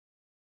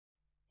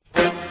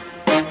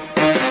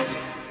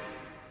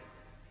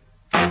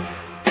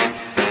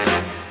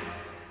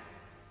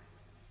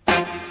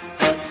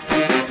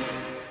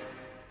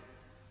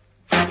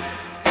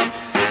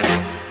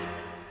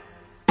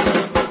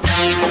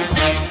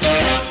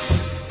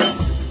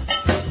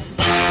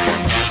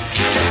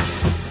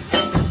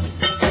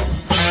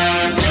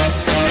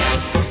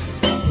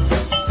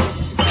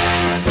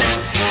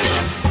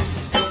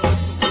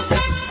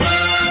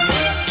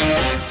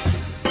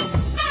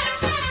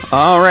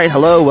right,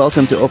 hello,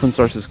 welcome to Open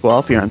Sources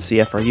Guelph here on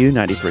CFRU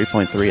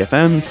 93.3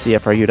 FM,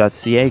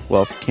 CFRU.ca,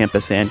 Guelph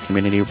Campus and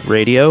Community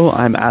Radio.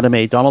 I'm Adam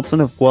A. Donaldson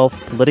of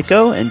Guelph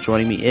Politico, and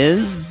joining me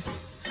is...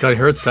 Scotty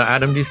Hertz.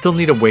 Adam, do you still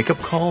need a wake-up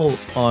call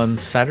on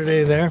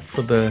Saturday there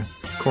for the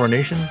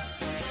coronation?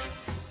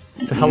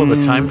 It's a hell of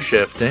a time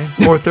shift, eh?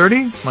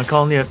 4:30? Am I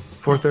calling you at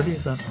 4:30?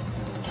 Is that...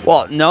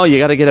 Well, no, you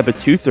got to get up at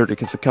 2:30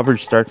 because the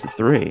coverage starts at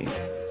 3.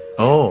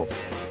 Oh.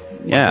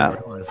 Yeah. I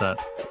didn't realize that.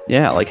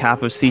 Yeah, like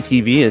half of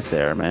CTV is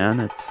there, man.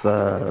 It's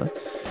well,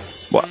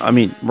 I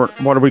mean, what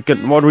are we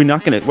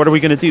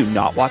gonna do?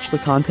 Not watch the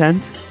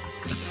content?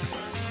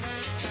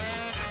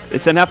 They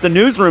send half the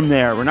newsroom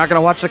there. We're not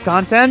gonna watch the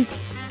content?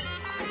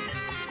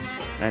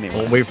 Anyway.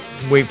 Well,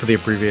 wait for the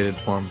abbreviated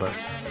form, but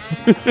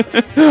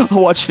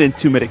I'll watch it in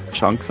 2-minute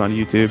chunks on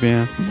YouTube,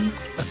 yeah.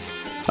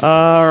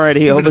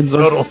 Alrighty, opens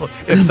total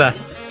if that.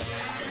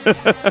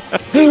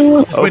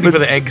 Just waiting for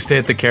the eggs to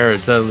hit the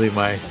carrots. That'll be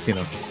my,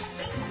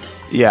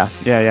 Yeah.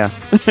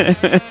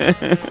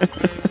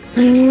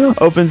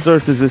 Open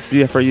Sources is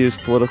CFRU's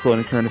political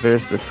and current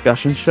affairs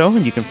discussion show,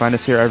 and you can find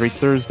us here every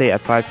Thursday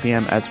at 5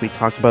 p.m. as we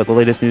talk about the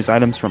latest news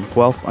items from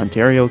Guelph,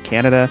 Ontario,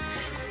 Canada,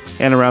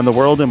 and around the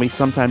world, and we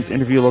sometimes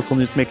interview local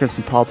newsmakers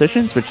and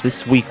politicians, which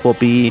this week will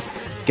be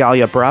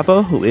Galia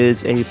Bravo, who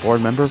is a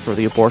board member for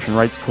the Abortion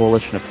Rights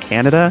Coalition of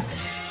Canada,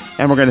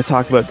 and we're going to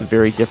talk about the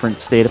very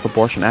different state of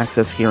abortion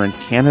access here in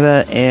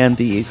Canada and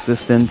the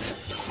existence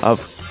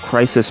of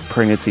crisis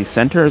pregnancy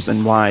centers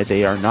and why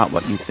they are not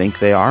what you think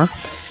they are.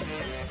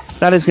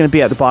 That is going to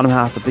be at the bottom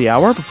half of the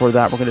hour. Before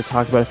that, we're going to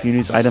talk about a few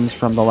news items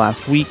from the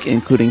last week,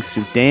 including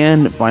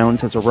Sudan.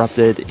 Violence has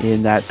erupted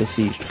in that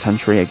besieged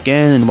country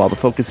again, and while the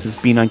focus has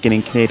been on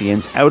getting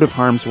Canadians out of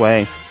harm's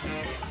way,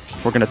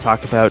 we're going to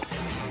talk about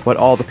what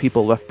all the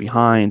people left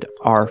behind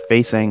are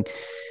facing.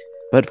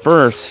 But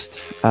first,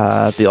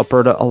 the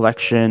Alberta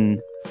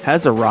election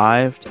has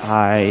arrived.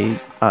 I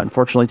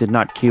unfortunately did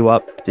not queue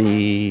up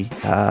the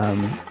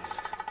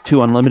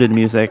 2 Unlimited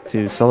music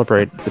to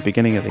celebrate the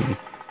beginning of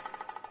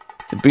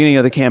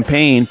the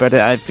campaign, but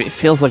it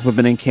feels like we've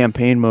been in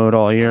campaign mode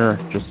all year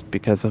just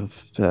because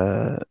of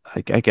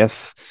I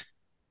guess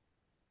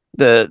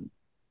the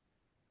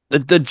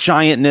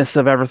giantness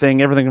of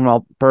everything. Everything in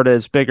Alberta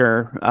is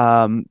bigger,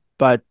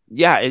 but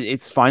yeah,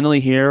 it's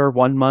finally here.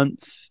 1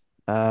 month,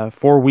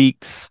 4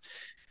 weeks.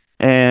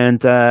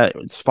 And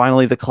it's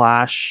finally the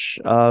clash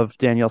of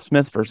Danielle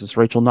Smith versus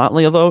Rachel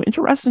Notley. Although,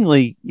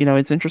 interestingly,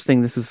 it's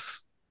interesting.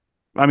 First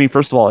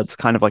of all, it's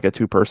kind of like a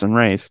 2-person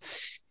race,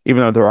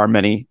 even though there are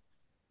many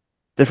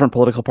different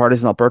political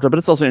parties in Alberta. But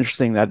it's also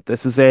interesting that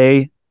this is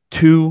a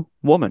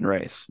 2-woman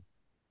race.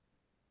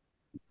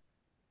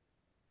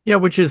 Yeah,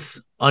 which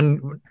is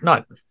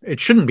it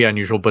shouldn't be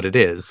unusual, but it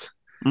is.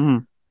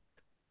 Mm-hmm.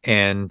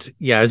 And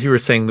yeah, as you were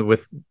saying,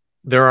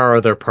 there are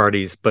other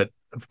parties, but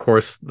of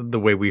course, the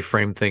way we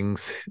frame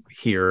things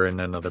here and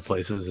in other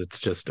places, it's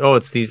just,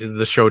 it's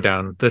the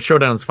showdown. The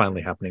showdown is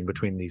finally happening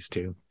between these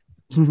two.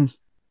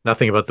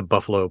 Nothing about the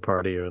Buffalo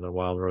Party or the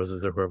Wild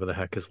Roses or whoever the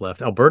heck is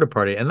left. Alberta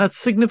Party. And that's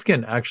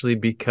significant, actually,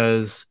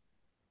 because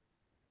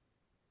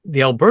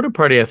the Alberta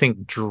Party, I think,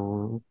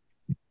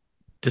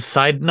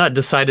 not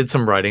decided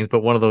some ridings,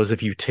 but one of those,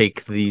 if you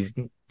take the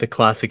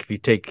classic, if you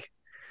take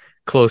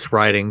close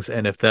ridings,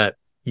 and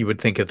you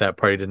would think if that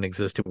party didn't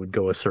exist, it would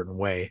go a certain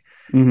way.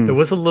 Mm-hmm. There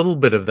was a little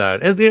bit of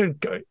that. And they're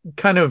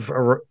kind of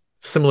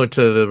similar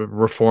to the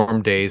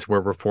Reform days,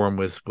 where Reform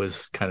was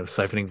kind of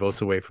siphoning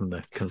votes away from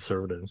the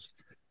Conservatives.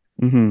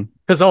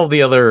 Because all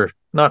the other,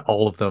 not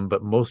all of them,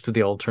 but most of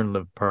the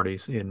alternative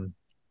parties in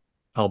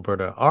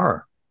Alberta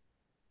are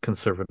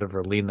conservative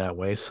or lean that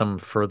way, some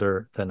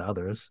further than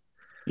others.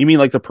 You mean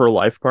like the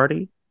pro-life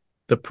party?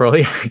 The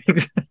pro-life...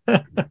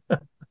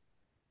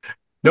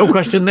 No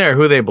question there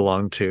who they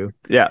belong to.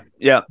 Yeah.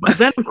 But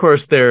then, of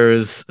course,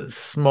 there's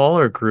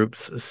smaller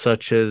groups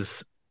such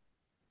as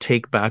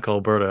Take Back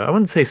Alberta. I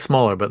wouldn't say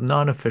smaller, but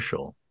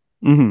non-official.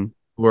 Mm-hmm.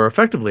 Who are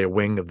effectively a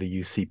wing of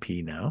the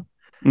UCP now.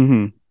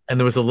 Mm-hmm. And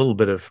there was a little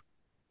bit of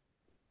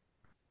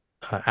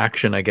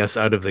action, I guess,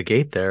 out of the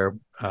gate there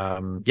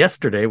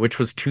yesterday, which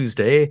was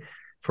Tuesday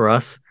for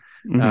us.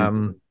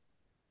 Mm-hmm.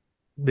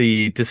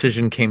 The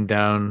decision came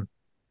down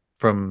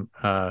from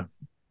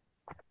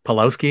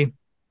Pawlowski.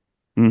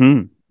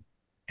 Mm-hmm.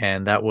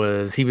 And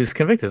he was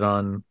convicted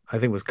on, I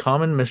think it was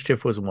common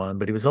mischief was one,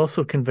 but he was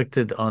also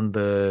convicted on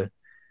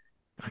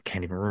I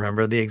can't even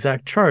remember the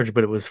exact charge,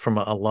 but it was from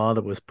a law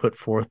that was put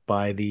forth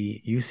by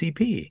the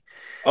UCP.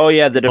 Oh,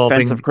 yeah, the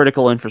Defense of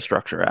Critical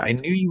Infrastructure Act. I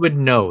knew you would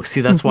know.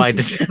 See, that's why I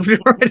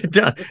didn't write it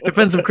down.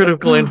 Defense of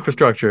Critical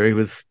Infrastructure. He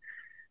was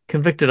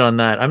convicted on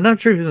that. I'm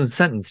not sure if he was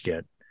sentenced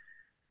yet.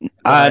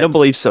 I don't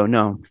believe so,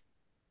 no.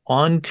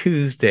 On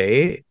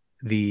Tuesday,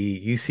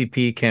 the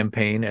UCP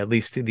campaign, at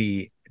least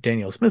the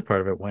Danielle Smith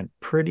part of it, went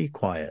pretty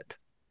quiet.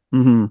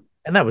 Mm-hmm.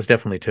 And that was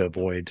definitely to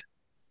avoid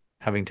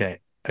having to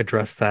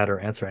address that or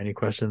answer any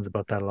questions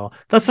about that at all.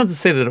 That's not to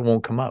say that it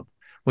won't come up.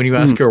 When you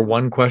ask her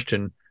one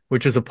question,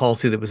 which is a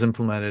policy that was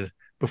implemented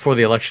before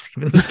the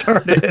election even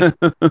started.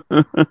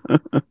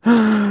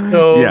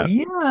 So,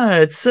 yeah,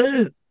 it's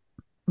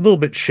a little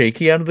bit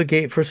shaky out of the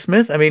gate for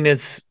Smith. I mean,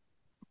 it's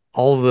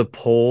all of the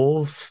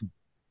polls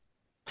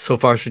so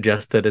far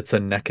suggest that it's a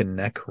neck and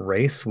neck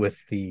race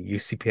with the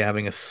UCP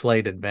having a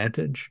slight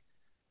advantage.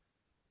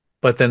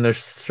 But then there's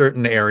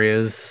certain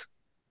areas,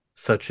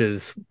 such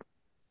as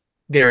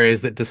the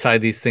areas that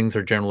decide these things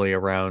are generally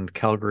around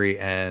Calgary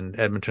and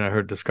Edmonton. I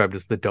heard described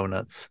as the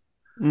donuts.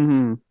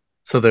 Mm-hmm.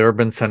 So the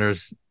urban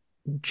centers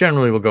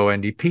generally will go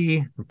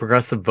NDP,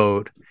 progressive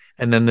vote.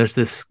 And then there's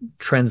this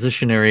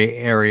transitionary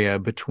area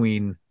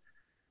between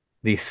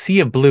the sea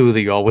of blue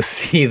that you always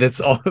see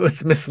that's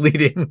always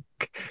misleading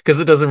because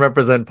it doesn't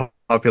represent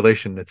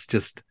population. It's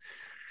just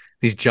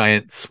these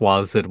giant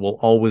swaths that will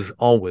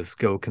always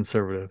go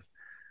conservative.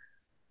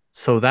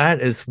 So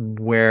that is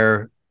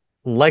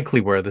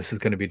likely where this is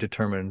going to be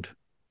determined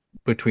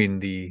between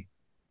the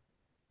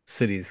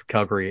cities,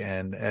 Calgary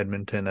and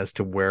Edmonton, as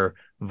to where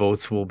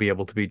votes will be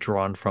able to be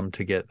drawn from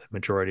to get the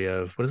majority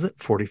of, what is it?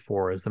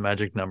 44 is the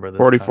magic number this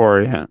time.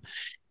 44, yeah.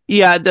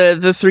 Yeah,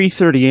 the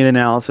 338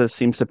 analysis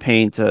seems to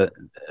paint a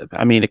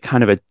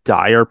kind of a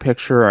dire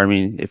picture. I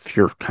mean, if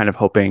you're kind of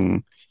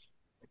hoping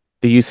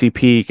the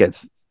UCP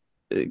gets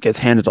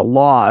handed a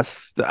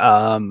loss,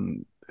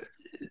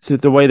 so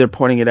the way they're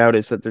pointing it out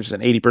is that there's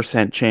an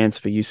 80% chance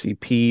of a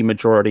UCP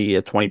majority,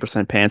 a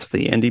 20% chance of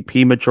the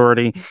NDP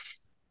majority.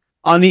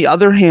 On the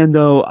other hand,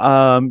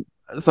 though,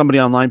 somebody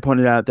online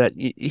pointed out that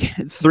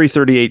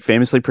 338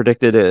 famously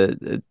predicted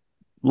a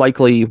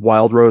likely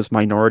Wild Rose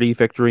minority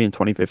victory in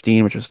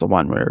 2015, which is the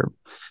one where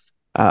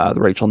the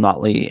Rachel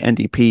Notley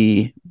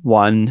NDP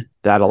won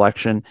that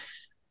election.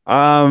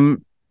 Of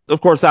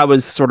course, that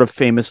was sort of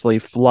famously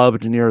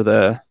flubbed near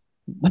the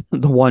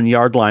 1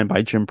 yard line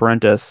by Jim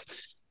Prentice,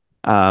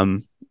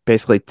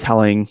 basically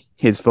telling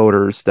his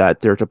voters that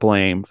they're to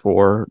blame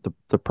for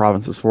the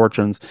province's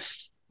fortunes.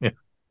 Yeah.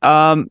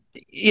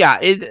 Yeah.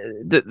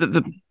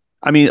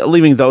 I mean,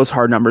 leaving those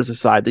hard numbers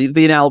aside,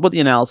 what the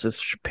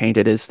analysis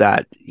painted is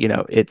that,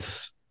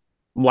 it's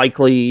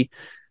likely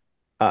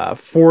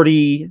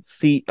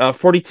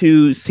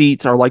 42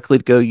 seats are likely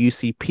to go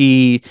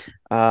UCP,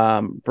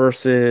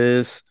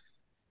 versus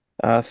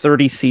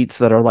 30 seats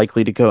that are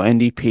likely to go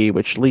NDP,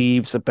 which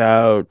leaves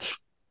about,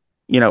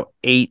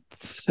 8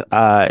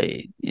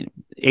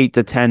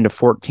 to 10 to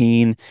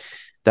 14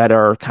 that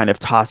are kind of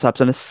toss-ups,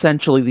 and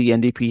essentially the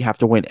NDP have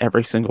to win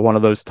every single one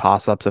of those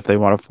toss-ups if they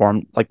want to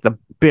form like the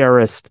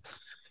barest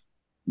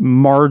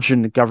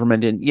margin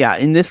government.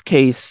 In this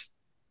case,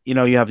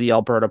 you have the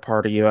Alberta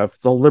Party, you have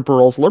the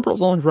Liberals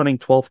only running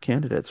 12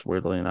 candidates,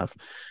 weirdly enough,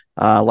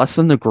 less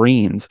than the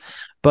Greens,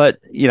 but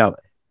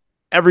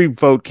every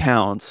vote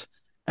counts,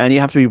 and you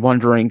have to be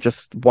wondering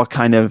just what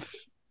kind of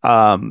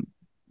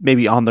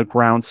maybe on the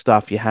ground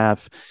stuff you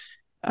have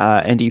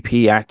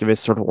NDP activists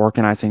sort of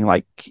organizing,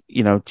 like,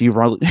 do you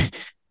really,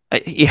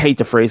 you hate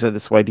to phrase it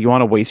this way, do you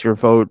want to waste your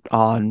vote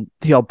on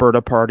the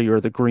Alberta Party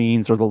or the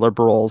Greens or the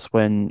Liberals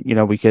when,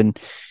 we can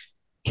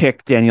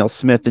kick Danielle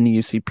Smith and the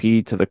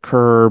UCP to the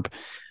curb,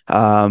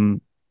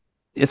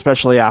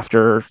 especially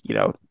after,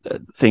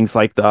 things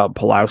like the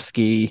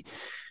Pulowski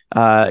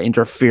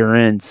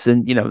interference,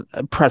 and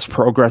Press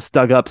Progress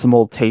dug up some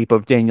old tape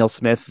of Danielle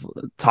Smith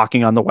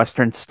talking on the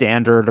Western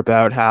Standard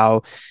about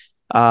how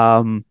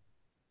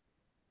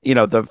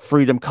the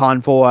Freedom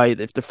Convoy,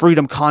 if the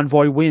Freedom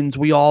Convoy wins,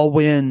 we all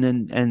win,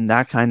 and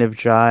that kind of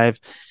jive.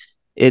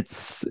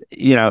 It's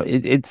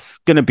it's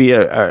going to be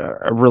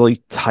a really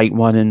tight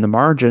one in the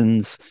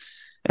margins,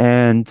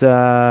 and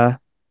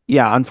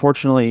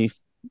unfortunately,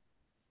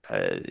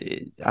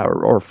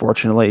 or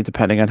fortunately,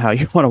 depending on how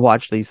you want to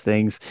watch these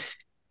things,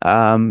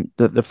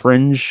 the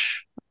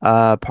fringe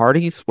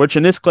parties, which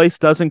in this case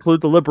does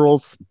include the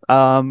Liberals,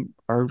 are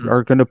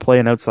going to play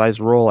an outsized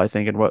role, I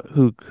think, in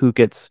who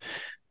gets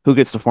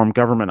to form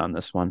government on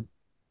this one.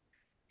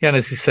 Yeah, and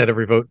as you said,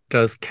 every vote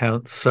does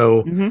count.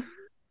 So,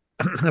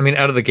 I mean,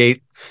 out of the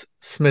gates,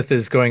 Smith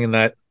is going in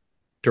that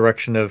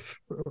direction of,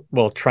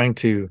 well, trying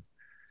to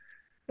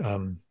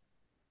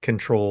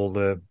control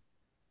the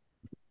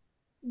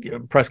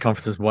press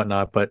conferences and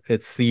whatnot, but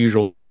it's the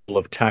usual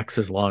of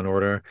taxes, law and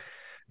order.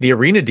 The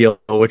arena deal,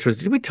 which was,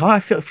 did we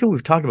talk? I feel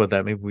we've talked about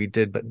that. Maybe we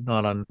did, but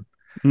not on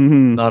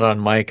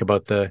mic,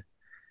 about the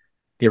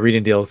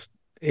arena deals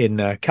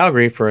in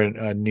Calgary for a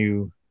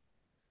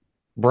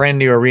brand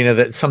new arena.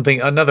 That's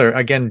another,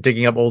 again,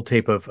 digging up old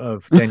tape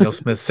of Danielle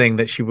Smith saying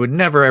that she would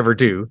never ever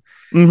do,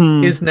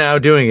 is now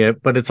doing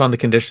it, but it's on the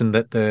condition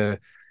that the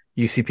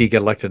UCP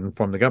get elected and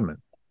form the government.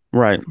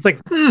 Right. So it's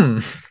like,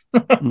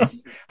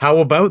 how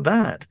about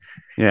that?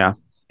 Yeah.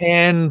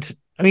 And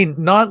I mean,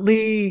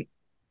 Notley,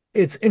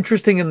 it's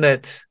interesting in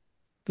that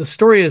the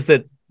story is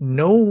that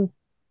no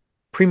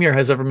premier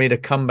has ever made a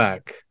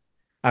comeback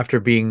after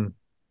being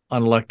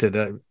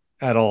unelected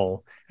at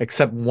all,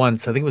 except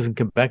once. I think it was in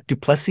Quebec,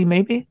 Duplessis,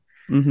 maybe.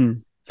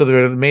 So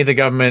they made the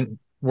government,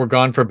 were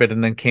gone for a bit,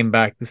 and then came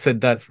back. They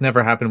said that's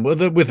never happened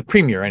with a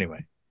premier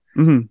anyway.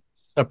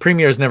 A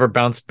premier has never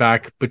bounced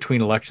back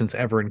between elections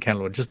ever in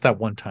Canada, just that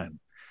one time.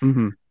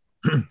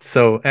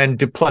 So, and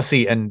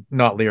Duplessis and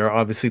Notley are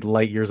obviously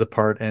light years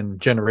apart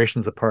and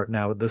generations apart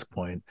now at this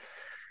point.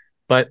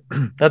 but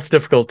that's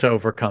difficult to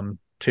overcome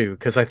too,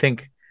 because I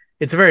think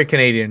it's very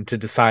Canadian to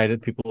decide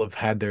that people have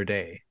had their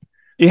day.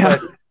 Yeah.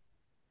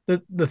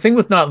 But the thing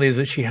with Notley is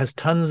that she has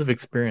tons of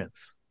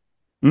experience.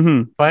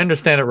 Mm-hmm. If I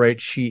understand it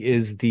right, she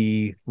is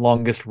the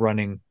longest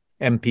running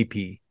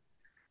MPP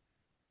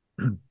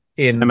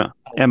in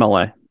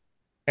MLA.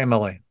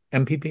 MLA.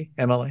 MPP?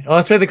 MLA? Oh,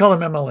 that's why they call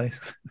them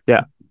MLAs.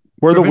 Yeah.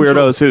 We're the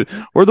Provincial.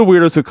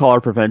 weirdos who call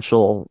our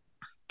provincial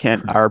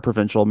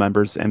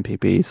members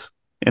MPPs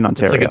in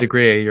It's like a Ontario.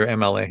 degree, your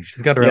MLA.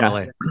 She's got her Yeah.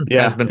 MLA. Has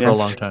Yeah. been for a Yeah.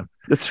 long time.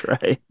 That's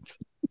right.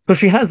 So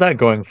she has that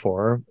going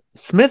for her.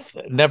 Smith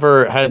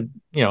never had,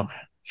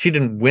 she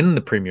didn't win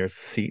the premier's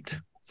seat.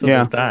 So Yeah.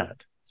 there's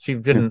that. She Yeah.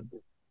 didn't,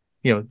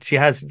 she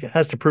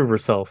has to prove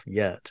herself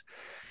yet.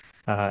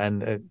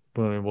 And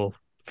we'll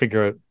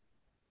figure out,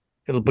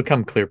 it'll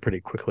become clear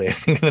pretty quickly, I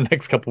think, in the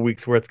next couple of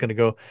weeks where it's going to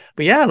go.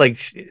 But yeah, like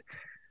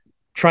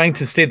trying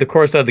to stay the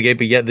course out of the gate,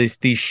 but yet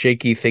these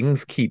shaky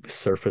things keep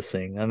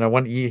surfacing.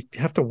 And you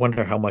have to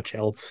wonder how much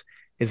else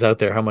is out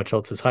there, how much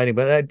else is hiding.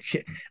 But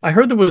I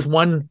heard there was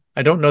one,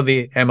 I don't know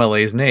the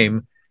MLA's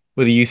name,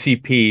 with the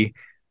UCP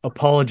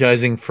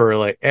apologizing for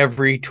like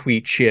every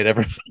tweet she had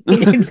ever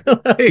made.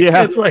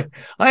 Yeah. It's like,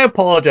 I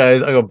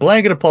apologize. I go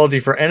blanket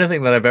apology for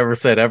anything that I've ever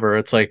said ever.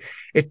 It's like,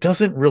 it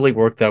doesn't really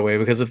work that way,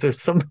 because if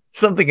there's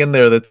something in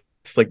there that's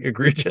like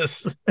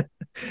egregious,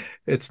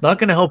 it's not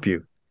going to help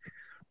you.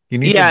 You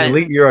need to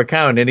delete your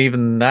account, and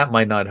even that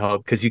might not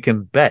help, because you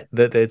can bet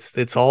that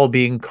it's all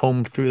being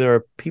combed through. There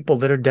are people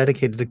that are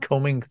dedicated to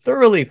combing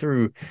thoroughly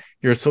through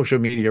your social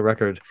media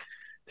record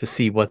to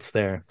see what's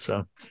there.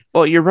 So,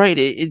 well, you're right.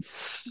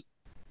 It's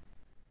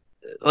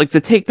like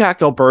the Take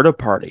Back Alberta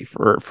party,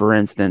 for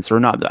instance, or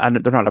not.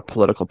 They're not a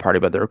political party,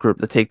 but they're a group,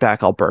 the Take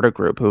Back Alberta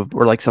group, who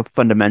were like so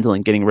fundamental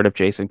in getting rid of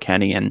Jason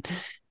Kenney and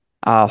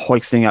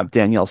hoisting up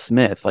Danielle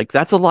Smith. Like,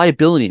 that's a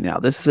liability now.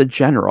 This is a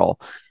general.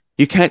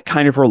 You can't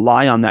kind of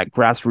rely on that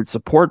grassroots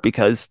support,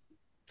 because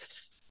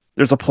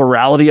there's a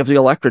plurality of the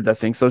electorate that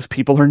thinks those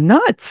people are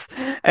nuts.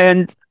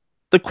 And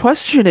the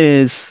question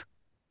is,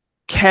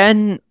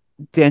 can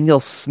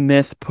Danielle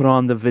Smith put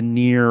on the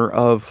veneer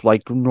of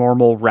like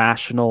normal,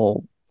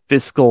 rational,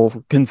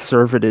 fiscal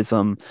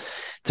conservatism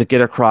to get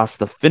across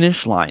the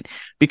finish line?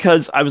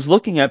 Because I was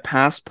looking at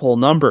past poll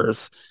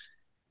numbers,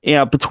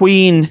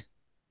 between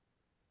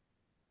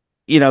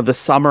the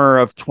summer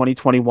of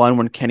 2021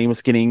 when Kenny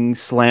was getting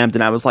slammed,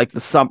 and I was like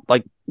the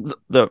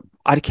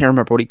I can't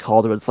remember what he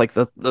called it. It's like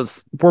the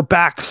we're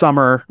back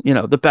summer,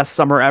 the best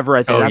summer ever.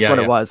 I think that's what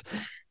it was.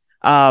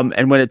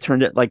 And when it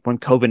turned it, like when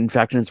COVID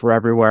infections were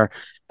everywhere,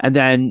 and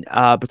then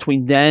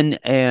between then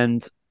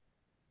and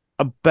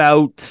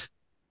about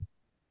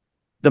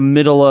the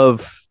middle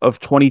of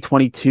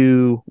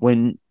 2022,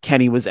 when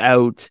Kenny was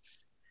out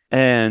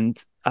and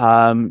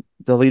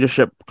the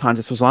leadership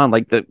contest was on,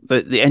 like the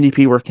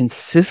NDP were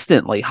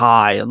consistently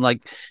high and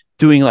like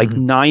doing like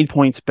 9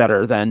 points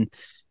better than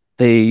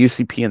the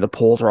UCP in the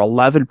polls, or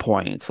 11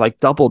 points, like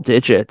double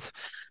digits.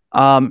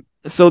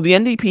 So the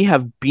NDP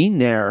have been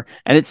there,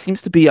 and it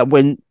seems to be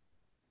when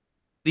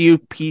the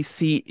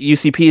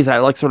UCP is at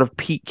like sort of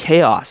peak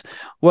chaos.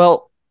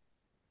 Well,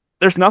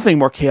 there's nothing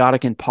more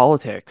chaotic in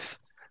politics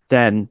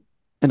than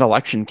an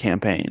election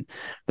campaign.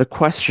 The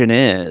question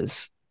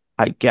is,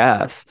 I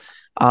guess,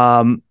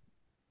 how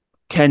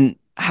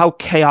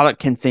chaotic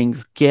can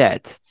things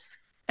get,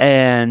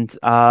 and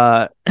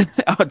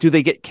do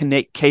they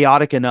get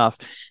chaotic enough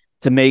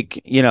to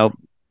make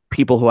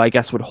people who I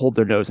guess would hold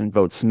their nose and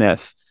vote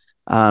Smith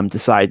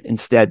decide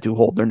instead to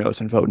hold their nose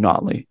and vote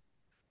Notley?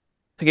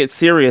 To get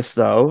serious,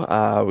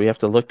 though, we have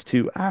to look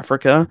to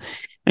Africa,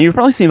 and you've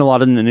probably seen a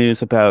lot in the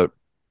news about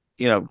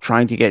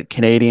trying to get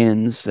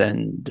Canadians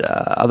and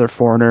other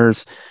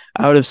foreigners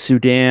out of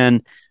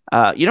Sudan.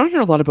 You don't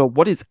hear a lot about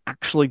what is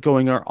actually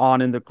going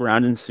on in the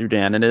ground in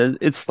Sudan, and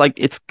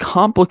it's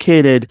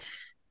complicated,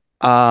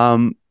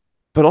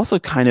 but also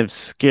kind of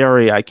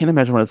scary. I can't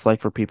imagine what it's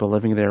like for people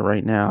living there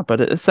right now.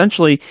 But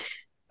essentially,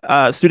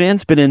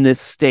 Sudan's been in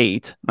this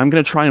state. I'm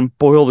going to try and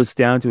boil this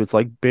down to its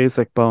like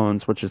basic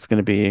bones, which is going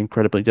to be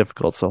incredibly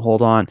difficult. So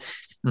hold on.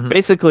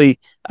 Basically,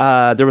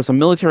 there was a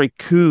military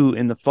coup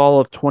in the fall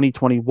of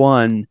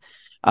 2021.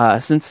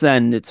 Since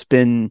then, it's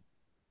been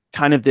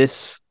kind of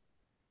this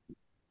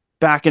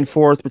back and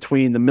forth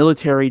between the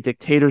military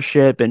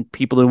dictatorship and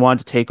people who want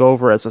to take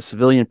over as a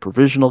civilian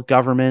provisional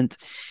government.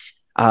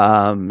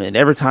 And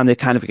every time they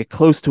kind of get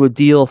close to a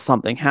deal,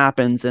 something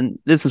happens. And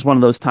this is one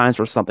of those times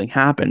where something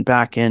happened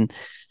back in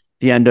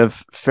the end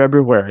of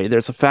February.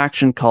 There's a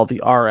faction called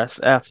the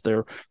RSF,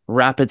 the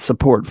Rapid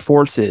Support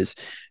Forces,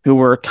 who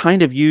were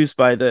kind of used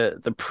by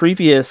the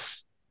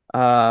previous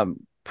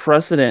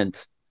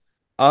president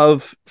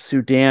of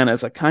Sudan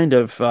as a kind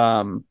of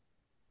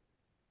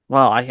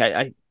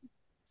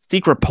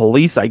secret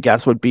police, I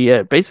guess, would be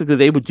it. Basically,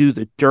 they would do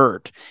the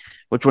dirt,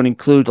 which would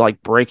include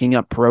like breaking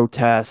up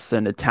protests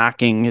and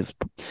attacking his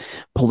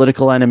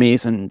political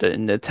enemies and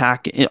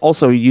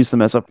also use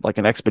them as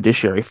an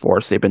expeditionary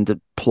force. They've been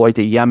deployed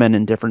to Yemen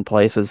and different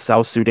places,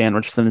 South Sudan,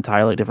 which is an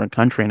entirely different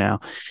country now.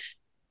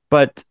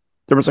 But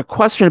there was a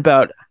question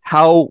about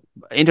how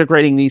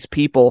integrating these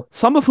people,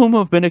 some of whom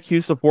have been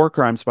accused of war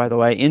crimes, by the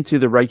way, into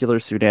the regular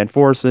Sudan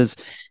forces.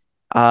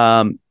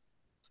 Um,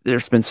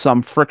 there's been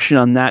some friction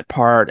on that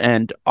part,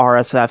 and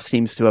RSF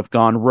seems to have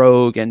gone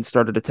rogue and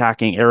started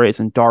attacking areas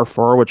in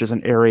Darfur, which is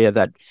an area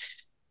that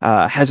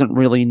hasn't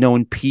really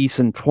known peace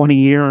in 20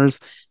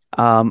 years.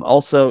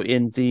 Also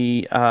in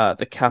the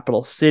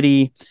capital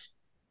city,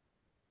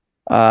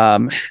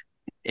 um,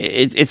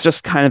 it's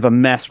just kind of a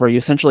mess where you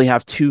essentially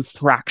have two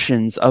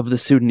fractions of the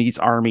Sudanese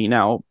army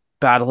now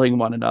battling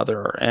one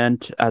another,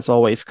 and as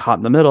always, caught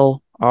in the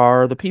middle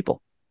are the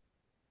people.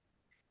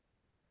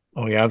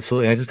 Oh yeah,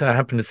 absolutely. I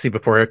happened to see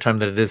before airtime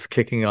that it is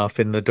kicking off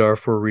in the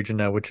Darfur region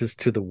now, which is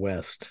to the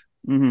west.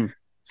 Hmm.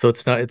 So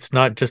it's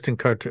not just in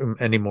Khartoum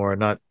anymore,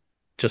 not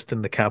just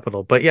in the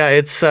capital. But yeah,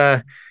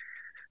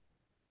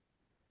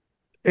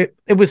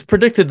 it was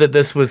predicted that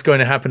this was going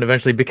to happen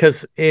eventually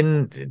because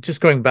in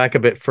just going back a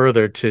bit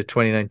further to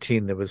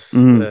 2019,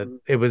 Hmm.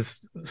 it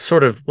was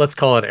sort of, let's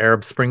call it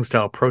Arab Spring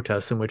style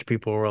protests in which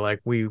people were like,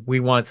 we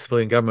want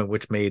civilian government,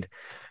 which made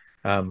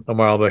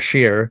Omar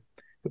al-Bashir,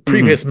 the Hmm.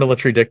 previous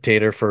military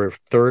dictator for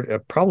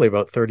probably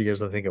about 30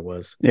 years, I think it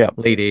was, Yeah.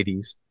 late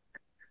 80s,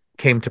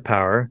 came to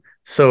power.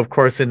 So of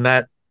course, in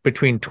that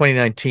between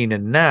 2019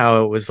 and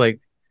now, it was like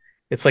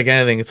it's like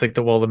anything. It's like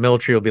the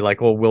military will be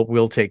like, oh,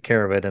 we'll take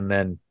care of it, and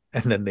then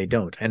they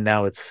don't. And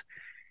now it's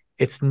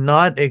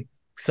not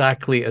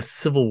exactly a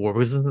civil war.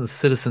 This isn't the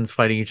citizens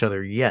fighting each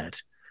other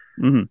yet.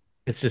 Hmm.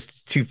 It's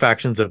just two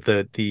factions of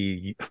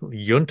the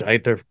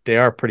junta. They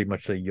are pretty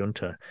much the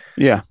junta.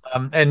 Yeah.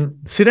 And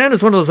Sudan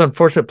is one of those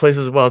unfortunate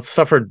places. Well, it's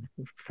suffered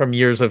from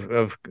years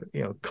of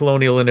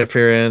colonial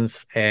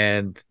interference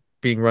and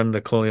being run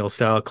the colonial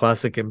style,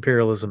 classic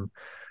imperialism.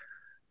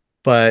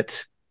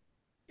 But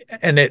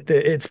and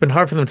it's been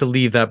hard for them to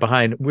leave that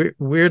behind.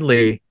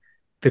 Weirdly,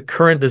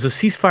 there's a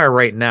ceasefire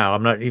right now.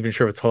 I'm not even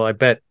sure if it's whole. I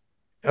bet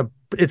uh,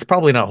 it's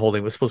probably not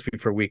holding. It was supposed to be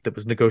for a week. That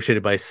was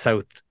negotiated by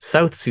South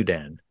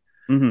Sudan,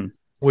 Hmm.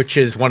 which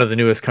is one of the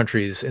newest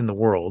countries in the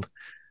world.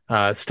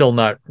 Still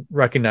not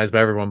recognized by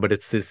everyone, but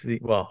it's this.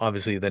 Well,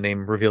 obviously the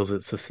name reveals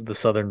it's the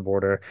southern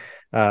border.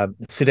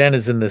 Sudan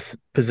is in this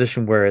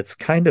position where it's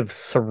kind of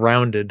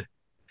surrounded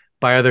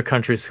by other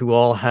countries who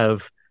all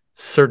have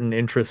certain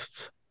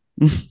interests.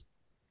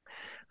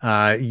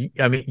 I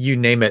mean, you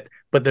name it,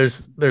 but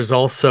there's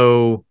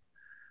also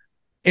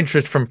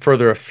interest from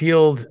further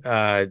afield.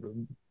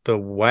 The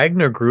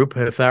Wagner Group,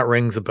 if that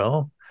rings a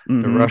bell, the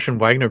Hmm. Russian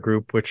Wagner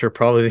Group, which are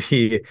probably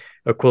the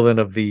equivalent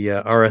of the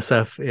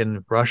RSF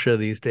in Russia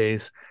these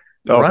days,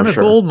 Oh, for run a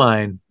sure. gold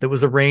mine that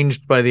was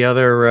arranged by the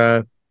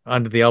other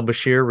under the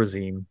al-Bashir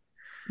regime.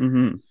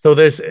 Hmm. So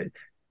there's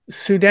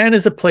Sudan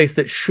is a place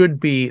that should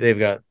be. They've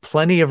got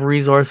plenty of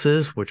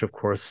resources, which of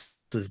course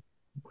is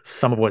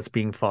some of what's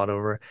being fought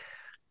over.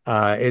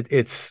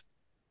 It's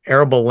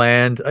arable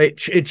land.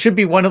 It should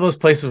be one of those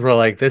places where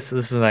like this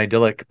is an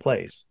idyllic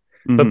place,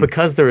 but Hmm.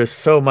 because there is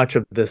so much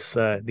of this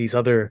these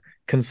other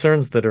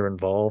concerns that are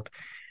involved,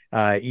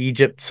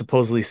 Egypt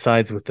supposedly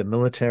sides with the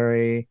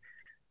military.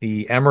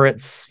 The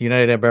Emirates,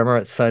 United Arab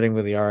Emirates, siding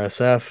with the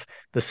RSF.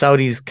 The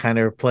Saudis kind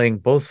of playing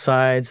both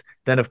sides.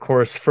 Then, of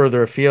course,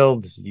 further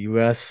afield,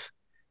 U.S.,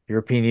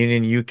 European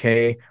Union,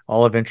 UK,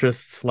 all of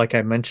interests. Like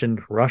I mentioned,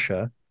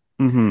 Russia.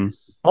 Hmm.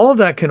 All of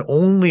that can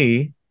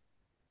only,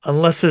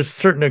 unless there's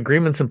certain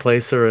agreements in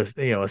place or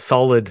a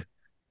solid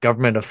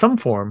government of some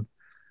form,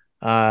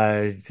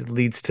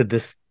 leads to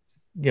this,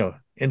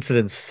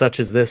 incidents such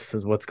as this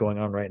is what's going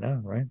on right now,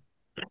 right?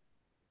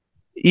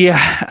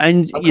 Yeah,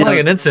 and I'm calling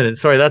it an incident.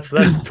 Sorry, that's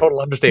total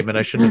understatement.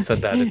 I shouldn't have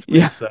said that. It's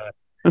yeah. it's uh,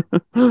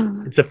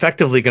 it's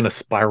effectively going to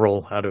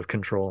spiral out of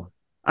control.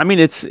 I mean,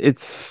 it's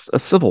a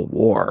civil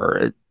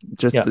war.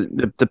 Just Yeah.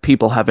 the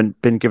people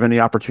haven't been given the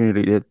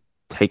opportunity to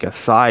take a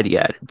side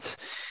yet. It's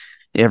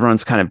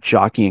everyone's kind of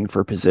jockeying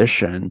for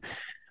position.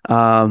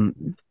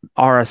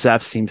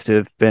 RSF seems to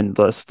have been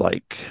just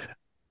like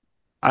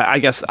I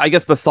guess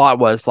the thought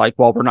was like,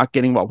 well, we're not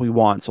getting what we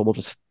want, so we'll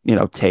just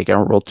take it,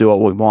 or we'll do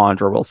what we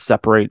want, or we'll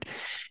separate.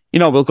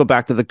 We'll go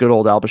back to the good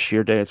old Al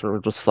Bashir days where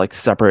we'll just like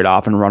separate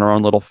off and run our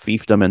own little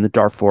fiefdom in the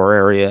Darfur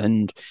area,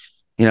 and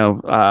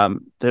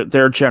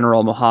their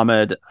general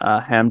Mohammed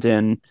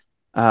Hamdan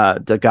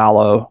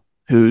Dagalo,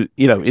 who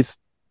is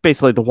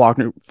basically the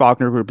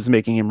Wagner Group is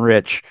making him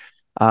rich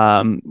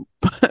um,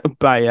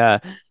 by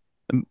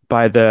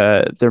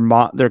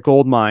their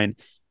gold mine.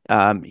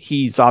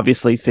 He's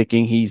obviously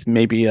thinking he's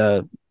maybe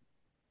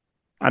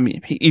I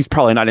mean, he's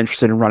probably not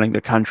interested in running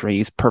the country.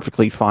 He's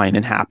perfectly fine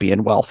and happy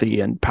and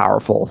wealthy and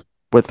powerful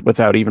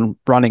without even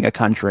running a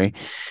country.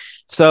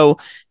 So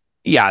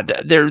yeah,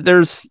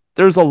 there's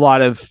a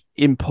lot of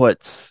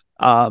inputs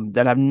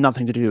that have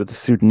nothing to do with the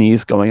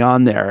Sudanese going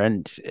on there,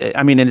 and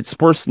I mean, and it's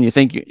worse than you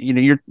think.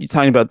 You're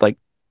talking about like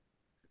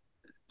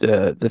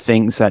the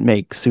things that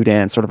make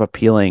Sudan sort of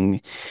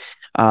appealing.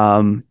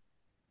 Um,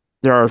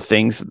 there are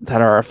things that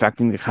are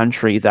affecting the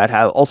country that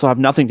also have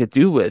nothing to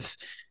do with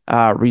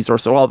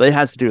resources. Well, it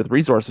has to do with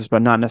resources,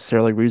 but not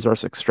necessarily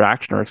resource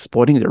extraction or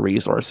exploiting the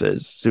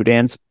resources.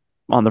 Sudan's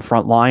on the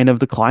front line of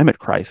the climate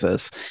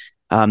crisis.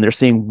 They're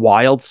seeing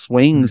wild Mhm.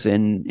 swings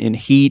in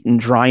heat and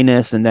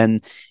dryness, and then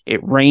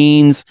it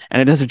rains,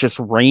 and it doesn't just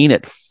rain;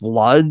 it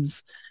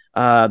floods.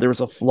 There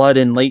was a flood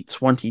in late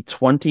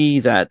 2020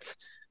 that,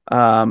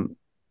 um,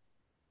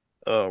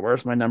 oh,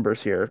 where's my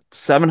numbers here?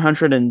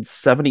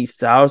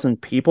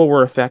 770,000 people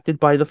were affected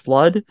by the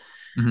flood.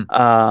 Mhm.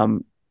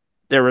 Um,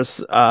 it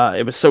was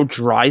so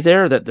dry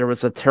there that there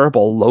was a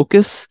terrible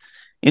locust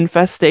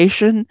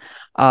infestation.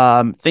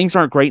 Things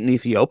aren't great in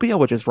Ethiopia,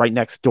 which is right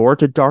next door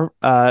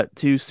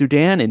to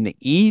Sudan in the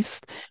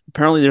east.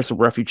 Apparently, there's a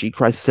refugee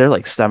crisis there,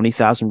 like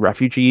 70,000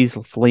 refugees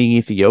fleeing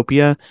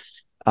Ethiopia,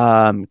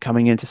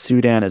 coming into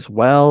Sudan as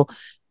well.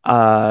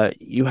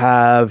 You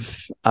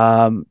have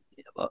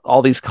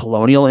all these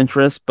colonial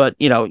interests, but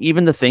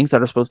even the things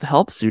that are supposed to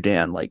help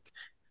Sudan, like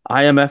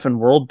IMF and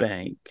World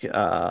Bank,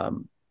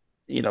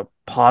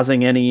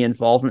 pausing any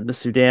involvement in the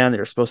Sudan.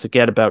 They're supposed to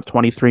get about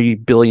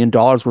 $23 billion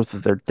worth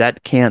of their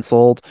debt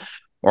canceled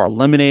or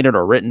eliminated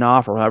or written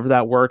off or however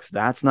that works.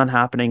 That's not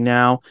happening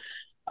now.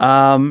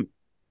 Um,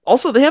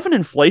 Also, they have an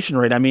inflation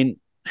rate. I mean,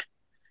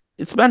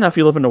 it's bad enough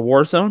you live in a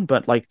war zone,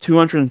 but like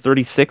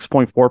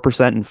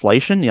 236.4%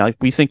 inflation. Yeah, like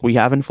we think we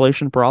have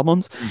inflation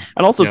problems. Mhm.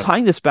 And also Yeah.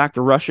 tying this back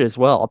to Russia as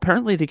well.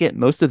 Apparently they get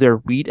most of their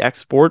wheat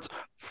exports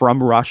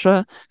from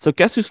Russia. So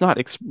guess who's not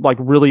like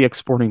really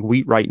exporting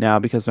wheat right now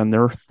because then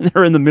they're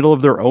they're in the middle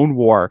of their own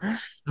war.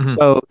 Mhm.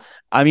 So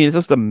I mean, it's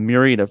just a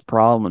myriad of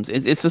problems.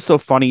 It's just so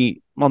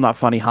funny. Well, not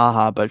funny,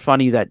 haha, but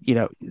funny that,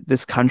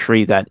 this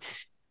country that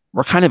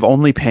we're kind of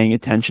only paying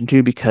attention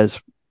to because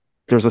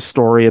there's a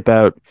story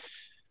about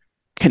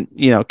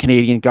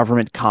Canadian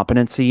government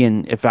competency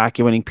in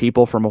evacuating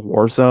people from a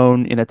war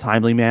zone in a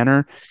timely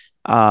manner.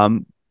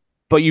 Um,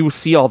 but you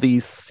see all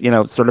these,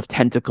 sort of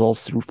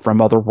tentacles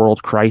from other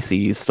world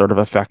crises sort of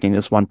affecting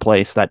this one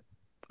place that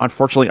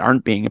unfortunately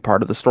aren't being a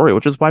part of the story,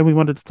 which is why we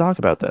wanted to talk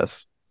about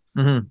this.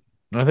 Mhm.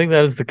 I think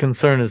that is the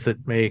concern, is it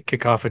may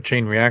kick off a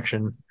chain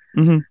reaction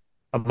Hmm.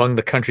 among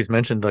the countries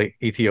mentioned, like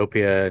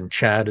Ethiopia and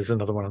Chad is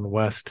another one in the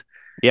West.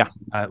 Yeah.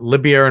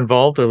 Libya are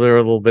involved, or they're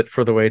a little bit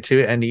further away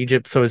too, and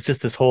Egypt. So it's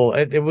just this whole.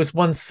 It was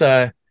once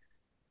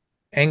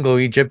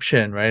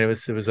Anglo-Egyptian, right? It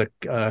was a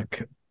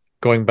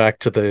going back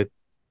to the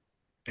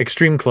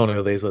extreme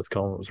colonial days. Let's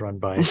call it. It was run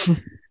by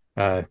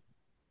uh,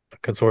 a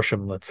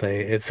consortium, let's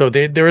say. So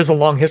there is a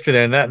long history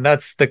there, and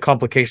that's the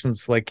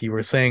complications. Like you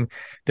were saying,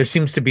 there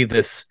seems to be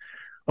this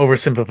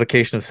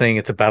oversimplification of saying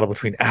it's a battle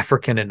between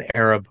African and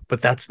Arab,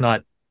 but that's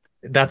not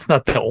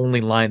the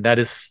only line. That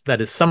is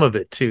some of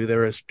it too.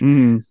 There is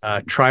Hmm.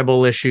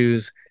 tribal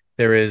issues,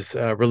 there is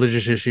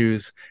religious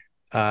issues,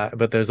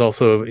 but there's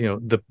also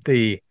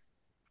the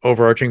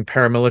overarching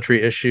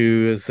paramilitary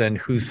issues and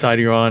whose side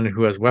you're on,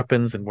 who has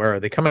weapons, and where are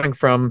they coming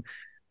from.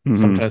 Hmm.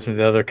 Sometimes from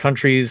the other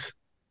countries,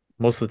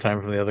 most of the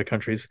time from the other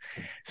countries.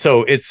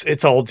 So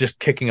it's all just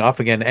kicking off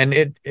again. And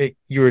it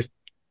you were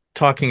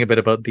talking a bit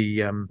about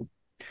the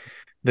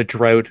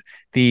drought.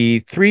 The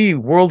 3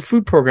 World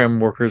Food Program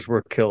workers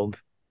were killed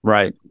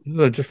Right.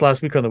 just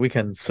last week on the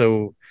weekend.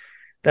 So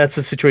that's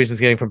the situation is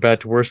getting from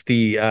bad to worse.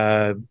 The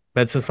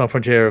Médecins Sans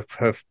Frontières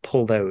have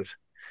pulled out,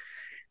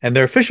 and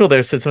their official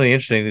there said something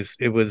interesting.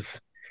 It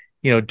was,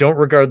 don't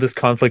regard this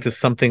conflict as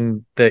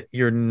something that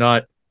you're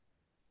not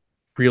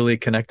really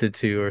connected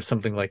to, or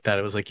something like that.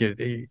 It was like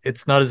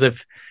it's not as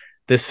if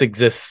this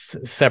exists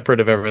separate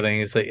of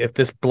everything. It's like if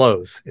this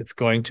blows, it's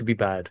going to be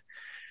bad.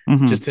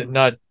 Hmm. Just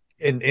not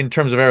in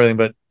terms of everything,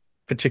 but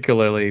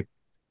particularly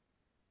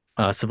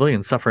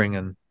civilian suffering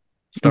and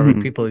starving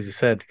Hmm. people, as you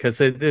said, because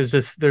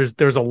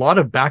there's a lot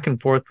of back and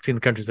forth between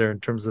the countries there in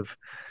terms of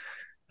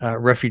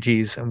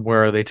refugees and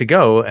where are they to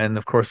go, and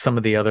of course some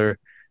of the other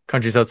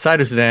countries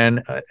outside of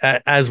Sudan,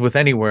 as with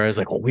anywhere, is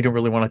like, well, we don't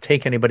really want to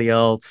take anybody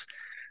else.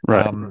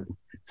 Right. Um,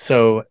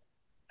 so,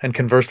 and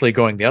conversely,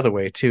 going the other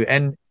way too,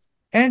 and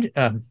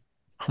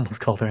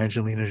almost called her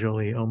Angelina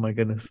Jolie. Oh my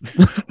goodness,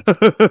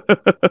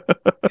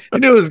 I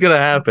knew it was gonna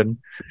happen.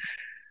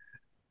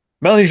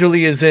 Melanie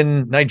Jolie is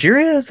in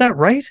Nigeria, is that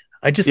right?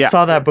 I just Yeah.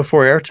 saw that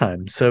before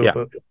airtime. So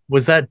Yeah.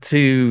 was that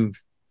to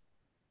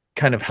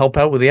kind of help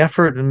out with the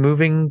effort in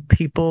moving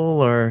people,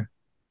 or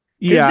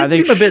it Yeah. I did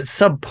think, seem a bit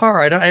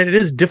subpar. It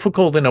is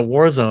difficult in a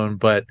war zone,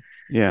 but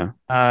yeah.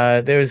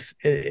 I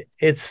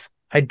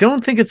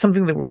don't think it's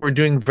something that we're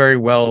doing very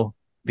well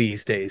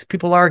these days.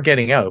 People are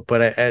getting out,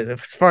 but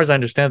as far as I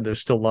understand, there's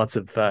still lots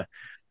of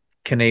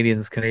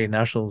Canadian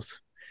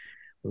nationals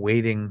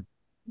waiting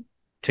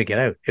to get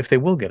out, if they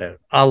will get out,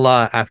 a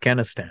la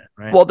Afghanistan,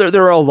 right? Well,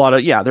 there are a lot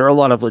of, there are a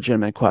lot of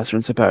legitimate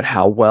questions about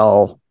how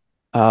well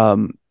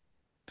um,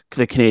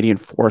 the Canadian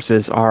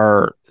forces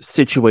are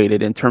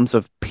situated in terms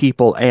of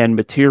people and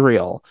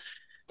material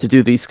to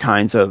do these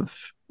kinds of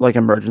like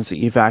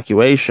emergency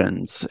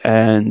evacuations.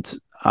 And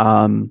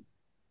I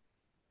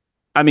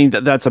mean,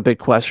 that's a big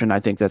question. I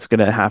think that's going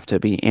to have to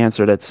be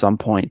answered at some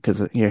point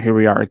because here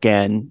we are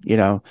again.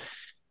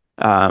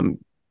 Um,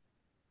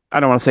 I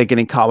don't want to say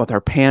getting caught with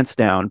our pants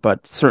down,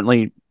 but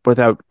certainly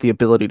without the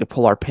ability to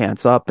pull our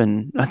pants up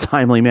in a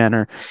timely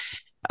manner.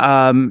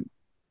 Um,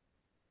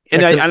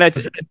 and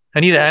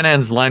Anita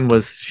Anand's line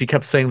was, she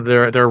kept saying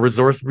there are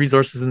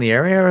resources in the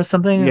area or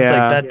something. It's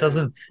like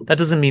that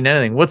doesn't mean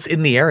anything. What's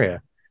in the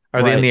area?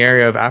 Are they in the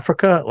area of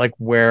Africa? Like,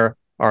 where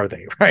are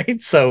they?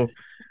 Right. So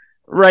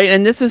right,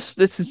 and this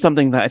is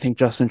something that I think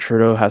Justin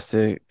Trudeau has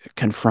to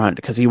confront,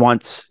 because he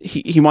wants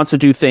to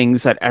do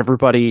things that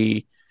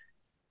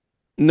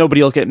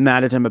nobody will get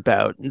mad at him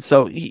about. And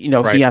so, he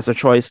has a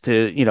choice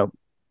to,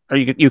 or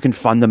you can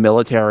fund the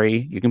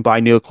military, you can buy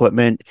new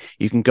equipment,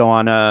 you can go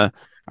on a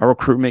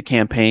recruitment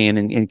campaign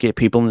and get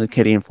people in the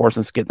Canadian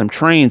forces, get them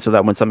trained so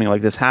that when something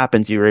like this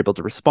happens, you're able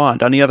to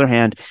respond. On the other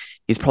hand,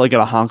 he's probably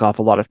going to honk off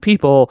a lot of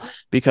people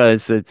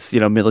because it's,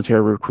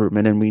 military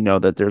recruitment. And we know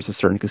that there's a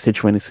certain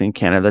constituency in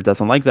Canada that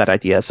doesn't like that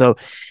idea. So,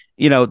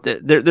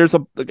 there's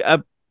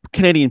a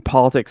Canadian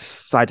politics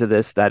side to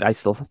this that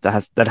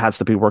has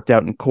to be worked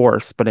out in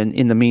course. But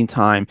in the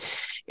meantime,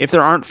 if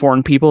there aren't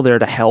foreign people there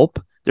to help,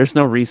 there's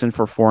no reason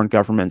for foreign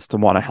governments to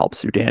want to help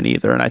Sudan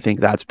either. And I think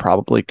that's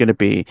probably going to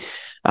be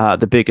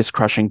the biggest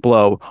crushing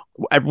blow.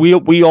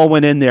 We all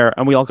went in there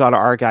and we all got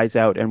our guys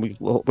out, and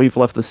we've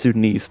left the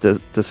Sudanese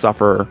to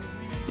suffer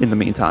in the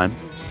meantime.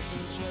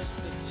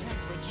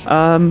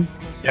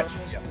 Yeah.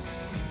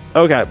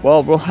 Okay,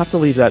 well, we'll have to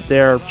leave that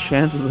there.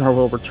 Chances are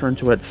we'll return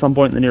to it at some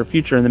point in the near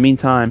future. In the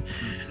meantime,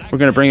 we're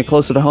going to bring it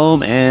closer to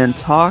home and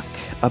talk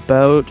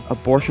about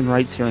abortion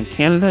rights here in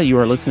Canada. You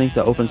are listening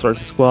to Open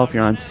Sources Guelph.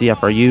 You're on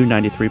CFRU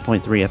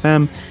 93.3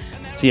 FM,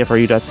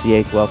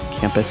 CFRU.ca, Guelph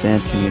Campus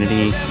and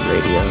Community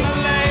Radio.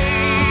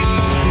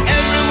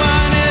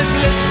 Everyone is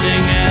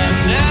listening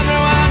and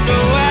everyone's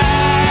away.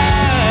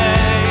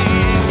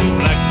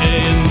 Black day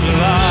in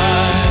July.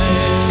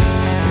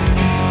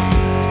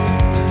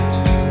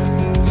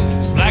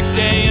 Black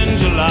day in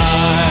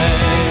July.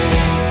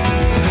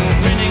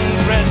 Printing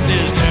press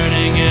is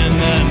turning and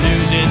the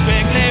news is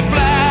quickly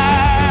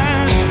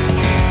flashed.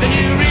 Then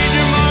you read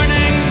your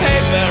morning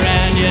paper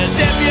and you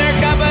sip your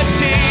cup of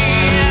tea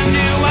and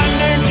you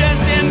wonder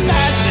just in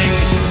passing,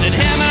 is it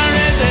him or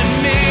is it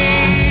me?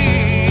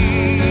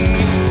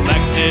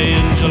 Black day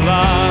in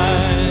July.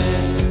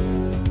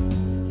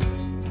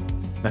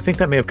 I think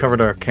that may have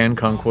covered our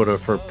CanCon quota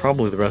for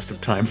probably the rest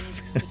of time.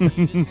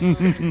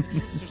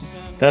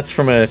 That's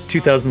from a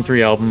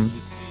 2003 album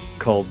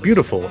called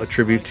Beautiful, a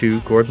tribute to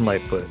Gordon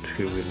Lightfoot,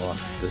 who we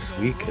lost this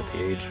week at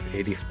the age of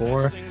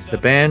 84. The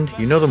band,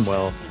 you know them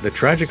well, the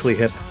Tragically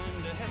Hip,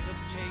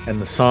 and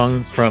the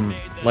song from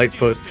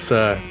Lightfoot's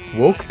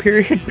woke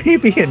period,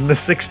 maybe in the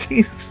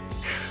 60s,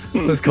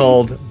 was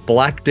called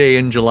Black Day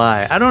in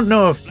July. I don't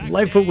know if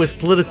Lightfoot was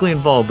politically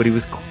involved, but he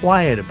was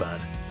quiet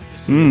about it.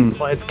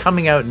 It's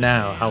coming out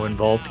now how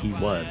involved he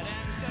was.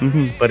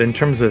 But in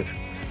terms of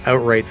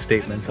outright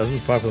statements, as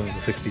was popular in the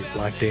 60s,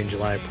 Black Day in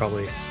July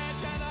probably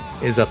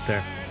is up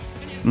there.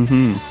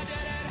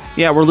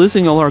 Yeah, we're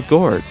losing all our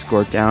Gords.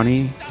 Gord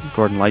Downey,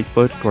 Gordon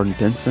Lightfoot, Gordon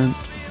Vincent.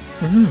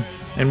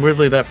 And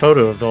weirdly, that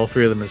photo of all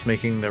three of them is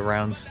making the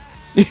rounds.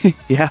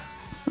 Yeah.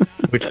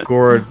 Which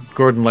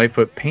Gordon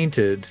Lightfoot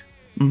painted.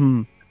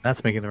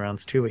 That's making the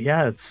rounds too. But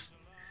yeah, it's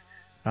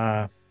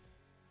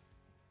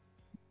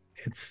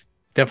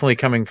definitely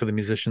coming for the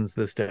musicians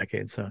this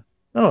decade. So,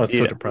 it's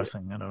so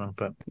depressing. I don't know,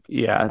 but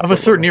yeah, of a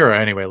certain era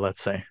anyway.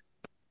 Let's say.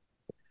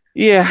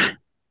 Yeah.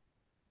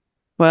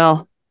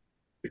 Well,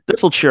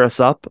 this will cheer us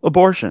up.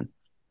 Abortion.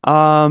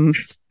 Sorry.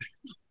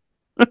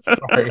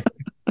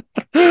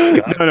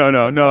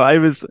 No. I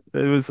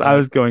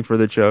was going for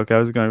the joke.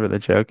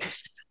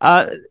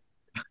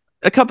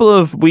 A couple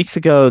of weeks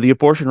ago, the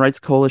Abortion Rights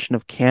Coalition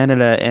of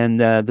Canada and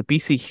the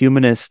BC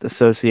Humanist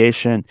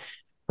Association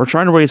were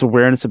trying to raise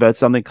awareness about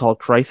something called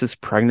crisis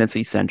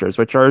pregnancy centers,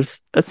 which are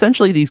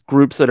essentially these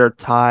groups that are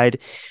tied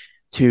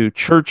to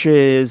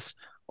churches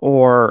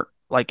or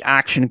like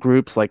action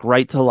groups like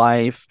Right to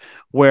Life,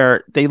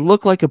 where they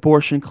look like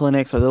abortion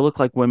clinics or they look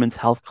like women's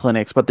health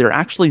clinics, but they're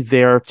actually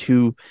there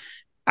to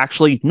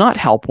actually not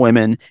help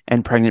women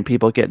and pregnant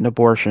people get an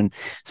abortion.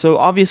 So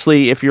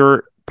obviously, if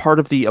you're part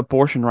of the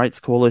Abortion Rights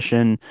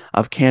Coalition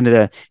of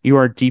Canada, you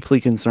are deeply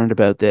concerned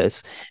about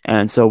this.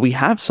 And so we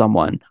have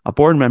a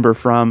board member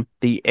from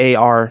the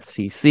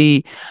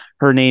ARCC.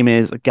 Her name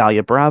is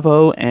Galia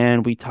Bravo,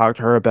 and we talked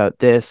to her about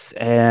this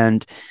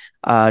and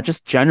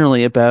just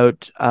generally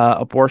about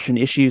abortion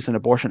issues and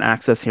abortion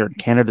access here in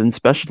Canada, and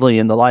especially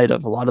in the light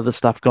of a lot of the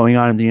stuff going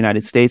on in the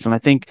United States. And I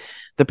think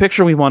the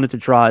picture we wanted to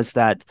draw is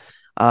that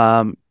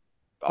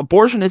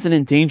abortion isn't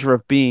in danger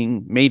of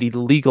being made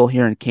illegal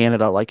here in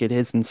Canada like it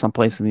is in some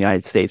places in the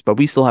United States, but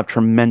we still have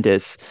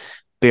tremendous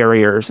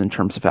barriers in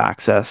terms of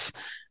access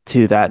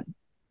to that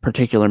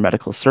particular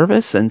medical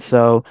service. And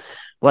so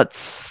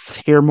let's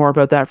hear more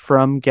about that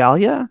from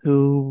Galia,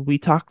 who we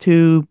talked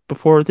to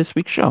before this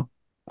week's show.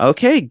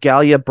 Okay,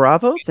 Galia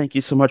Bravo, thank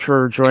you so much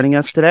for joining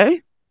us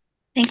today.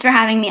 Thanks for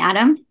having me,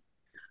 Adam.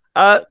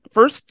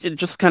 First,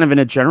 just kind of in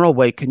a general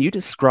way, can you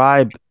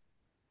describe,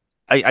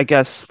 I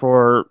guess,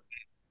 for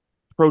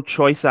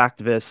pro-choice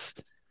activists,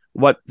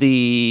 what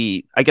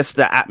the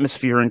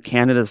atmosphere in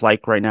Canada is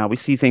like right now? We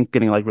see things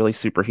getting like really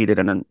superheated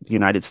in the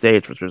United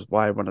States, which is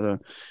why one of the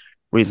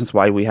reasons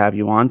why we have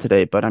you on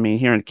today. But I mean,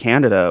 here in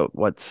Canada,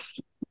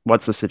 what's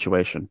the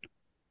situation?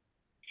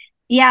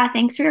 Yeah,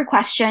 thanks for your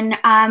question.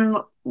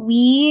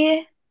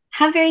 We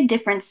have very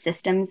different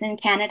systems in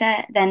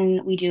Canada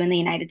than we do in the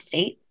United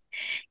States.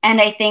 And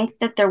I think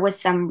that there was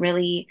some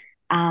really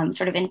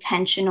sort of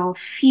intentional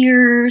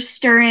fear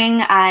stirring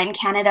in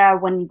Canada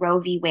when Roe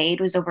v. Wade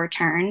was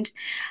overturned.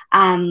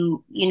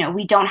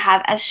 We don't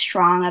have as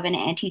strong of an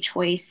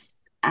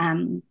anti-choice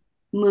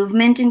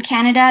movement in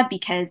Canada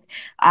because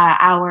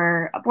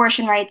our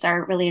abortion rights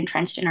are really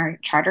entrenched in our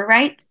charter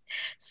rights.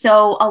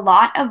 So a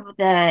lot of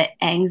the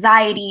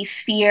anxiety,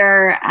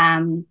 fear,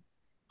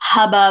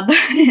 hubbub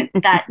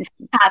that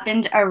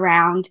happened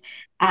around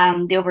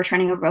the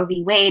overturning of Roe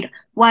v. Wade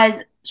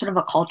was sort of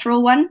a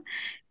cultural one.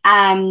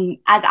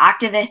 As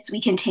activists,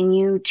 we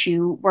continue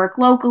to work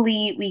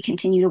locally. We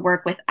continue to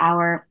work with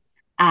our,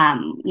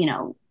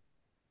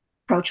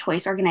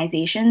 pro-choice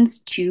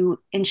organizations to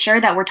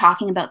ensure that we're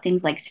talking about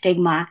things like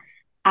stigma,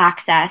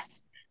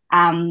 access,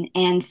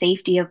 and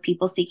safety of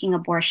people seeking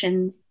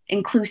abortions,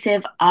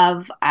 inclusive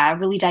of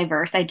really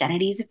diverse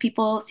identities of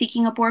people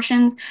seeking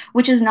abortions,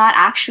 which is not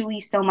actually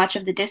so much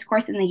of the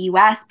discourse in the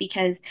US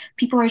because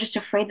people are just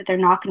afraid that they're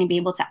not going to be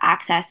able to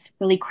access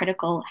really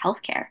critical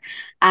healthcare.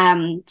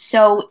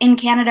 So in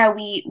Canada,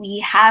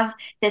 we have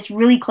this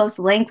really close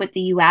link with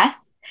the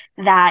US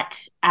that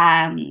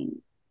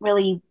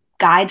really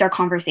guides our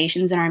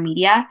conversations in our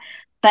media.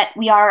 But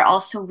we are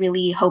also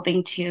really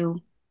hoping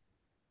to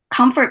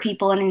comfort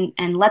people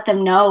and let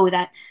them know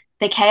that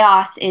the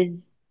chaos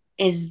is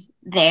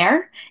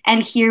there.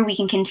 And here we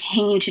can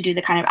continue to do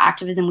the kind of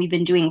activism we've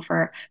been doing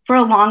for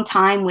a long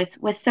time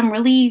with some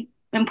really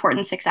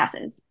important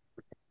successes.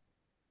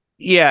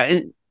 Yeah,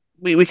 and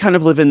we kind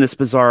of live in this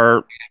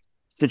bizarre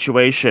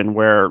situation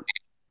where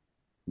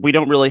we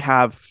don't really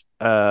have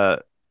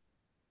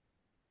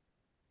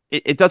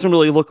it doesn't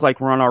really look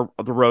like we're on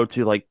the road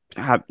to like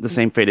have the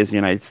same fate as the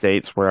United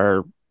States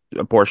where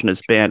abortion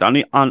is banned.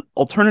 On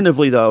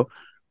alternatively though,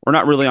 we're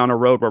not really on a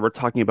road where we're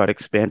talking about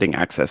expanding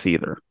access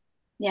either.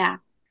 Yeah.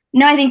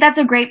 No, I think that's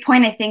a great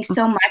point. I think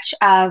so much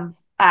of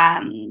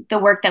the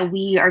work that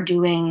we are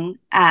doing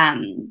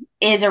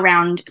is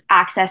around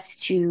access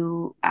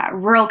to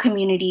rural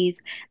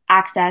communities,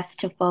 access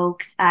to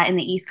folks in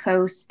the East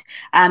Coast,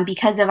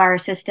 because of our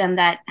system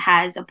that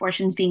has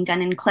abortions being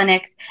done in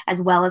clinics as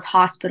well as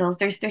hospitals.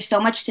 There's so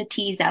much to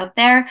tease out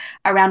there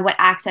around what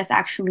access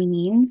actually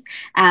means,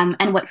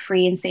 and what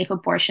free and safe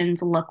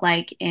abortions look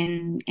like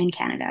in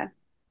Canada.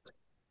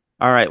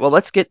 All right, well,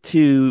 let's get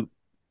to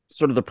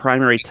sort of the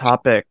primary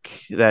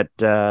topic that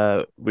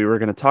we were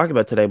going to talk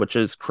about today, which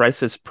is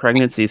crisis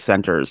pregnancy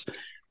centers,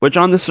 which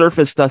on the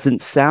surface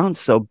doesn't sound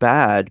so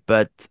bad,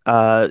 but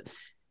the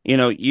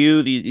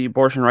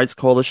Abortion Rights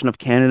Coalition of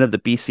Canada, the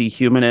BC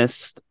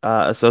Humanist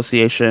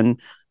Association,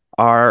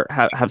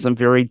 have some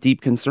very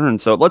deep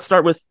concerns. So let's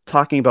start with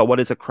talking about what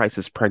is a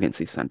crisis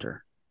pregnancy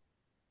center.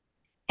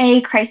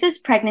 A crisis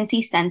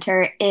pregnancy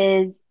center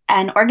is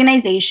an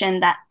organization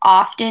that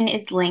often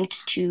is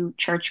linked to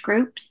church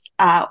groups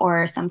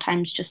or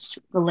sometimes just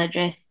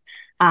religious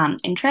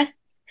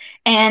interests.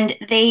 And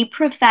they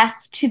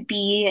profess to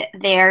be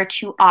there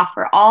to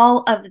offer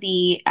all of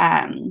the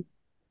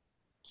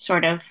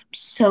sort of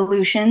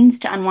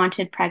solutions to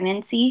unwanted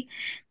pregnancy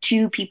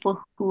to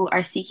people who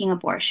are seeking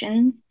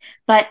abortions.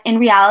 But in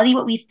reality,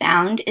 what we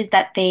found is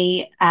that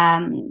they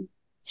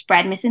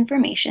spread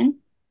misinformation.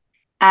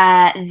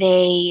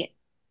 They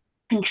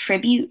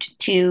contribute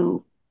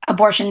to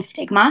abortion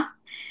stigma.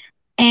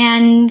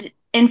 And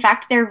in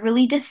fact, they're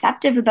really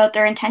deceptive about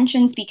their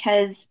intentions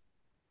because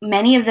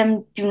many of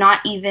them do not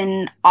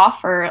even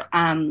offer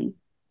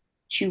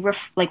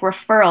like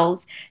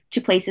referrals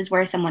to places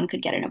where someone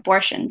could get an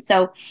abortion.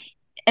 So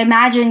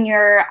imagine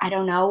you're, I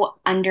don't know,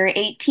 under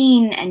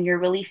 18 and you're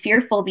really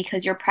fearful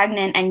because you're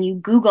pregnant and you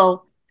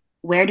Google,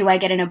 where do I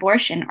get an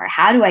abortion or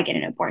how do I get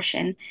an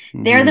abortion?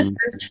 They're the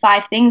first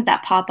five things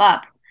that pop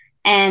up.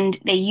 And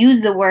they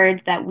use the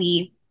word that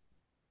we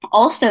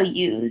also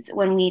use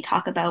when we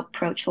talk about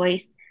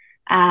pro-choice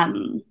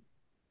um,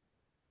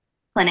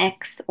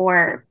 clinics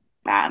or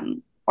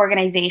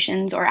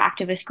organizations or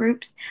activist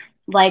groups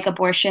like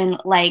abortion,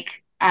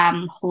 like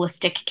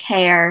holistic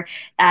care.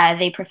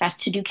 They profess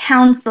to do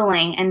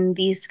counseling and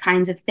these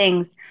kinds of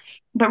things.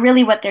 But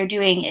really, what they're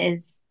doing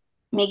is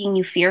making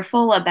you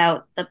fearful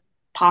about the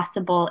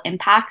possible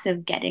impacts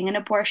of getting an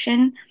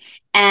abortion.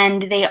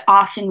 And they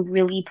often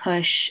really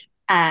push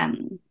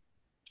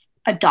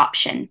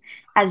adoption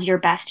as your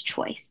best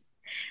choice.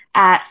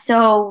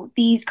 So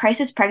these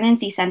crisis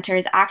pregnancy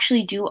centers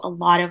actually do a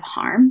lot of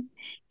harm.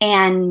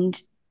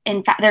 And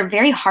in fact, they're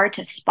very hard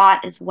to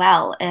spot as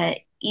well.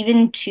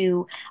 Even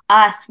to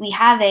us, we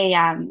have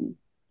a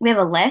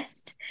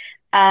list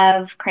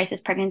of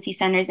crisis pregnancy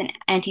centers and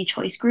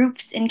anti-choice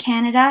groups in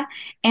Canada.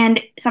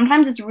 And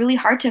sometimes it's really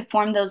hard to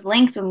form those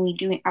links when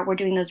we're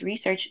doing those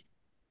research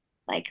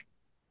like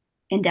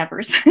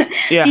endeavors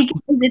Yeah.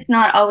 because it's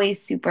not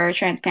always super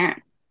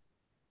transparent.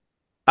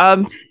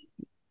 Um,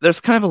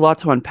 there's kind of a lot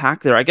to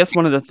unpack there. I guess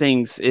one of the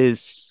things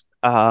is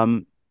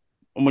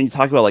when you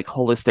talk about like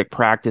holistic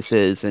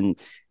practices and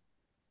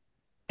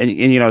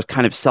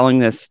kind of selling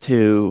this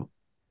to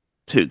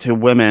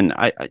women,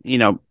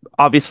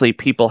 obviously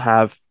people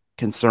have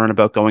concern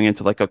about going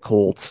into like a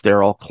cold,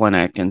 sterile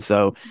clinic, and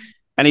so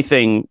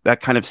anything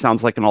that kind of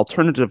sounds like an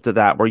alternative to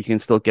that, where you can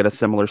still get a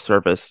similar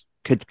service,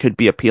 could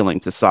be appealing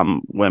to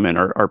some women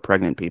or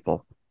pregnant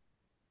people.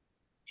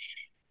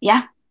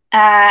 Yeah.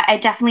 I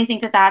definitely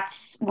think that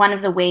that's one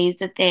of the ways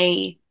that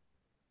they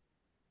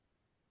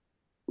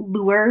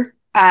lure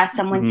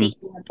someone Hmm.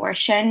 seeking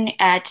abortion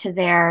to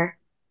their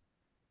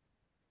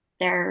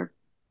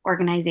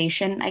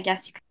organization, I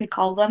guess you could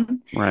call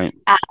them. Right.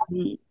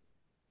 Um,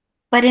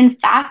 but in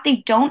fact, they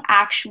don't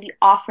actually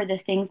offer the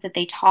things that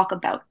they talk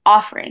about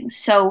offering.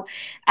 So,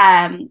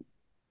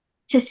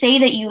 to say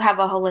that you have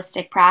a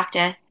holistic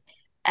practice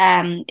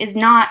is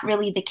not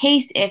really the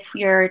case if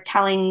you're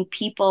telling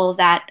people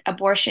that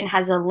abortion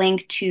has a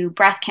link to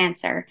breast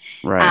cancer.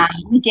 Right.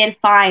 We did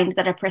find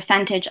that a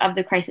percentage of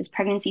the crisis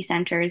pregnancy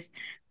centers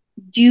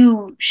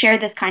do share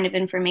this kind of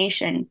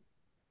information,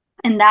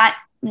 and that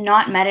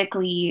not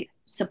medically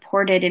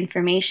supported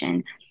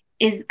information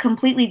is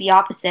completely the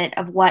opposite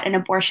of what an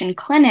abortion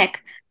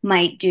clinic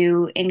might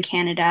do in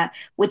Canada,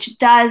 which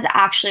does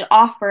actually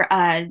offer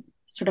a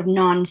sort of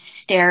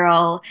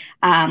non-sterile,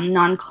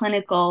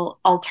 non-clinical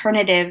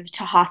alternative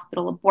to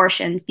hospital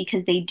abortions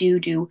because they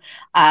do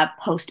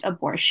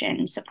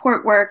post-abortion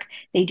support work.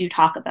 They do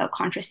talk about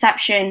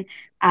contraception.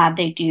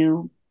 They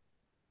do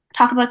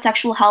talk about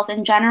sexual health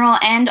in general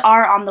and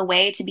are on the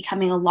way to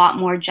becoming a lot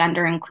more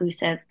gender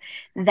inclusive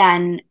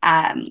than,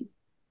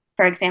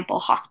 for example,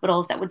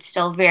 hospitals that would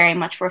still very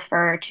much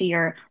refer to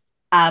your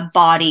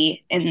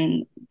body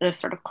in the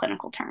sort of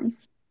clinical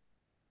terms.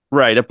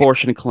 Right.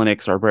 Abortion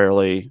clinics are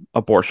rarely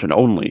abortion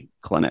only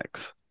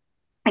clinics.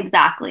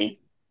 Exactly.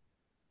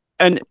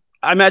 And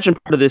I imagine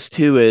part of this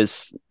too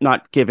is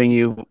not giving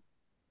you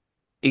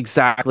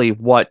exactly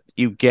what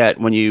you get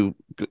when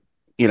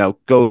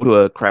go to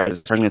a crisis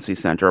pregnancy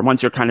center. And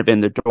once you're kind of in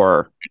the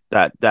door,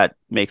 that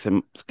makes it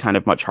kind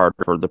of much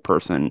harder for the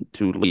person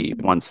to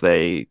leave once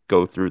they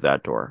go through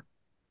that door.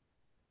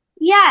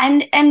 Yeah,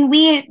 and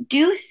we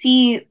do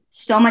see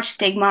so much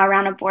stigma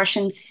around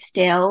abortion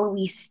still.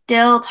 We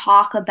still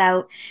talk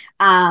about,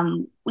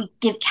 we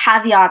give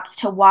caveats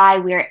to why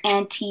we're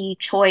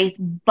anti-choice,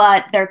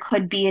 but there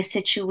could be a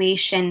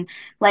situation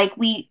like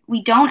we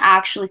don't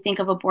actually think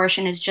of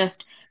abortion as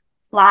just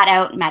flat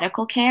out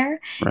medical care.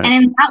 Right.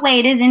 And in that way,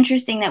 it is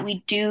interesting that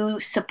we do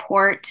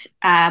support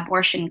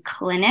abortion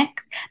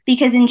clinics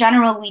because, in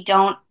general, we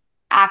don't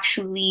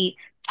actually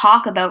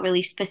talk about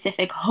really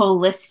specific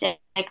holistic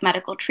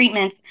medical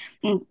treatments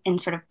in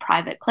sort of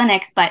private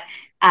clinics. But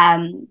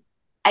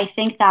I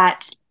think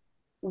that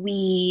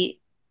we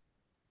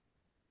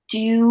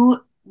do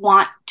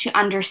want to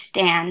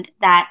understand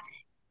that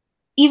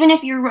even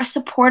if you're a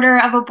supporter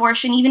of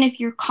abortion, even if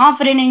you're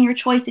confident in your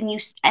choice and you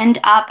end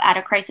up at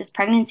a crisis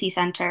pregnancy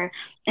center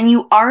and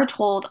you are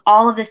told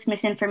all of this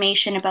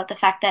misinformation about the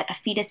fact that a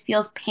fetus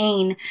feels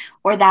pain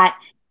or that,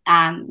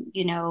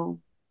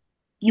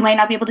 you might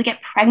not be able to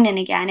get pregnant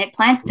again, it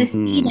plants this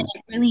seed and Hmm.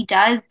 it really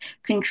does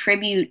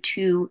contribute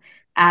to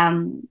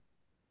um,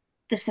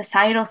 the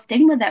societal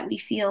stigma that we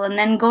feel. And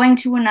then going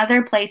to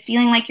another place,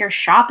 feeling like you're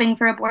shopping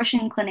for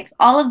abortion clinics,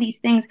 all of these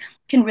things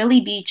can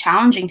really be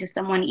challenging to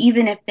someone,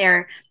 even if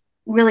they're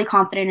really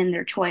confident in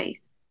their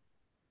choice.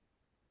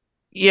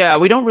 Yeah,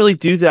 we don't really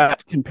do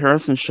that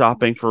comparison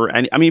shopping for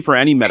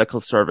any medical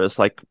service.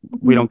 Like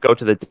we Mhm. don't go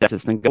to the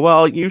dentist and go,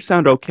 well, you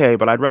sound okay,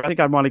 but I think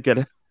I want to get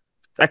a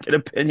second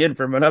opinion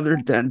from another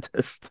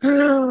dentist.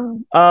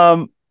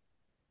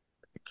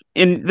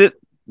 In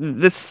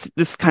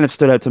this kind of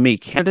stood out to me.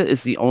 Canada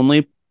is the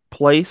only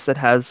place that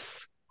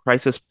has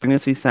crisis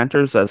pregnancy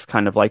centers as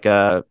kind of like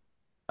a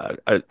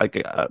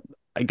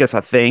I guess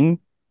a thing.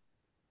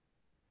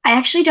 I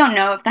actually don't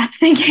know if that's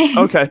the case.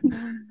 Okay.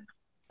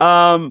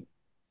 Um,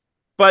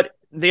 but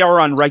they are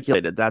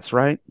unregulated, that's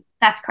right.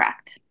 That's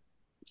correct.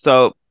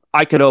 So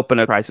I could open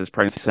a crisis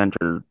pregnancy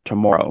center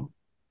tomorrow,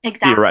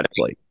 Exactly.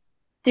 theoretically.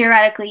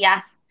 Theoretically,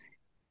 yes.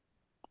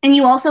 And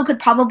you also could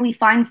probably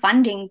find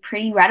funding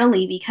pretty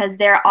readily because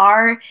there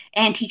are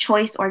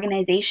anti-choice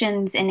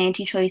organizations and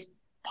anti-choice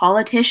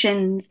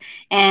politicians,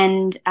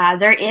 and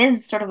there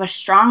is sort of a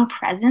strong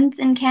presence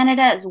in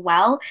Canada as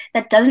well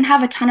that doesn't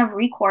have a ton of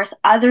recourse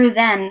other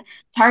than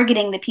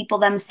targeting the people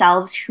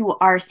themselves who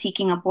are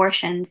seeking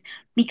abortions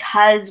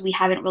because we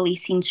haven't really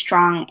seen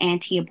strong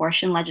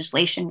anti-abortion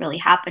legislation really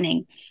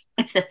happening.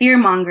 It's the fear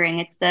mongering,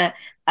 it's the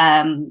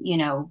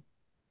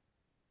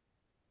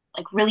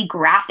like really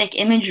graphic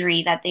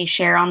imagery that they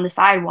share on the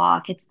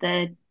sidewalk. It's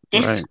the Right.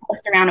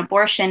 discourse around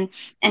abortion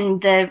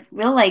and the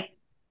real like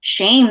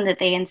shame that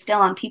they instill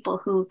on people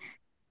who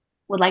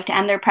would like to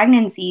end their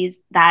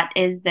pregnancies. That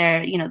is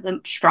their,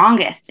 the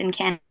strongest in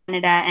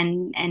Canada,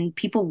 and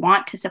people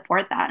want to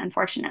support that,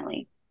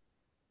 unfortunately.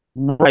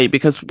 Right,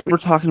 because we were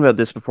talking about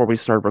this before we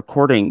started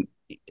recording.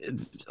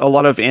 A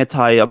lot of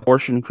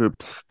anti-abortion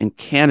groups in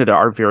Canada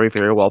are very,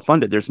 very well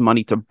funded. There's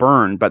money to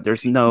burn, but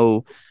there's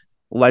no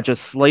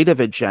legislative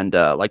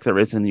agenda like there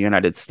is in the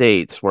United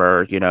States,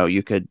 where,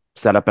 you could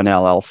set up an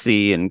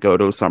LLC and go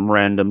to some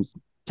random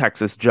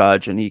Texas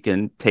judge and he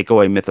can take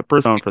away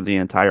mifepristone for the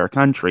entire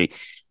country.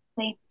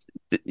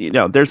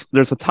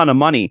 There's a ton of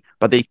money,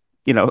 but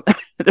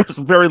there's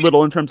very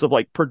little in terms of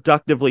like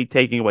productively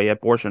taking away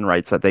abortion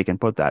rights that they can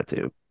put that to,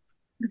 so to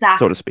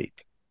Exactly.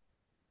 speak.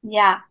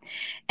 Yeah.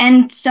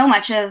 And so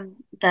much of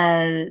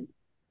the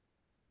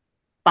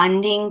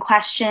funding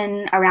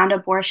question around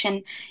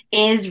abortion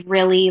is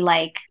really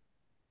like,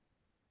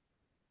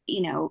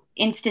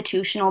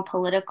 institutional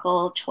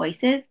political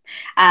choices.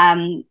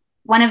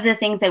 One of the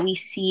things that we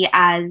see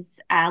as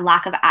a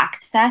lack of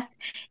access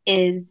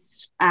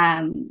is,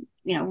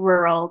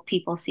 rural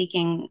people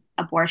seeking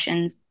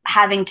abortions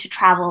having to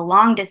travel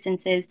long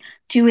distances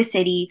to a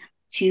city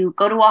to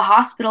go to a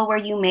hospital where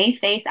you may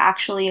face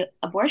actually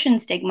abortion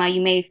stigma.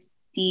 You may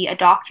see a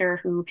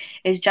doctor who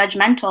is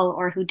judgmental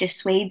or who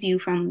dissuades you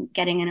from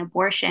getting an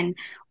abortion,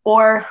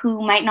 or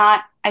who might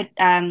not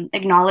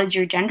acknowledge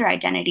your gender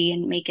identity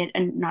and make it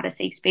not a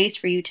safe space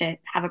for you to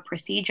have a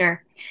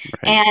procedure.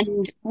 Right.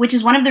 And which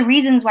is one of the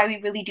reasons why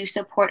we really do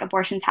support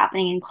abortions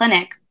happening in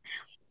clinics.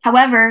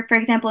 However, for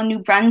example, in New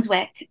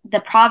Brunswick,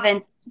 the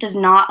province does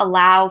not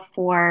allow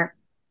for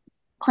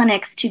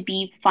clinics to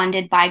be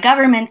funded by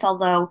governments,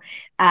 although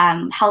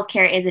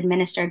healthcare is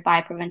administered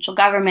by provincial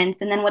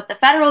governments. And then what the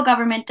federal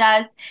government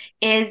does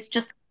is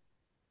just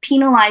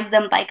penalize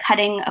them by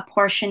cutting a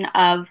portion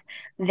of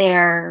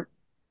their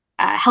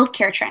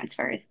healthcare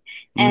transfers.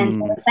 And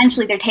so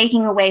essentially, they're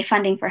taking away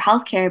funding for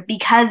healthcare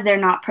because they're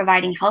not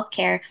providing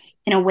healthcare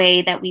in a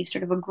way that we've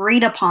sort of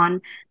agreed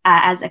upon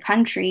as a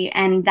country.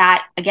 And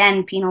that,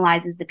 again,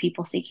 penalizes the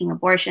people seeking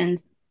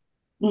abortions.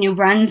 New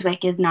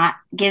Brunswick is not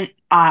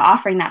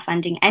offering that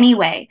funding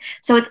anyway.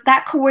 So it's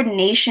that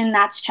coordination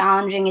that's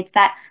challenging. It's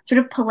that sort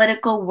of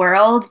political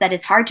world that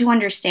is hard to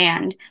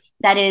understand,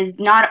 that is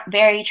not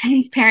very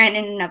transparent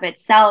in and of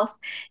itself.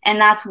 And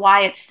that's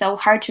why it's so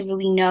hard to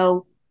really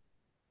know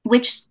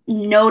which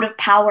node of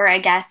power, I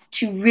guess,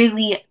 to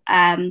really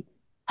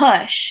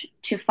push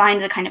to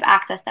find the kind of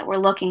access that we're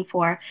looking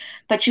for.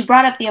 But you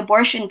brought up the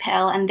abortion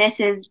pill, and this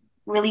is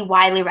really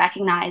widely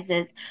recognized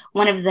as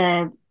one of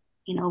the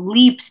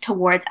leaps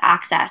towards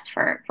access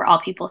for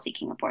all people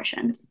seeking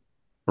abortions.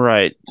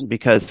 Right,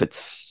 because it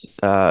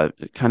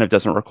kind of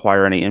doesn't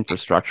require any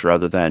infrastructure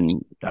other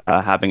than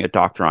having a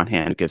doctor on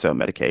hand who gives out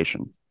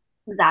medication.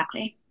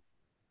 Exactly.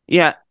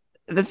 Yeah,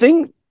 the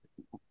thing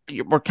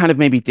we're kind of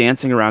maybe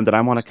dancing around that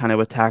I want to kind of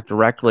attack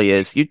directly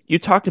is you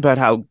talked about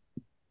how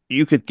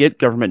you could get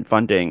government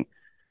funding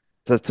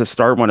to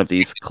start one of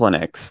these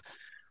clinics.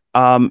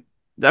 That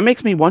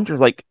makes me wonder,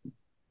 like,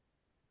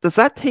 does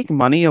that take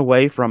money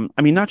away from,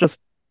 I mean, not just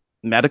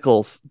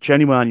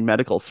genuine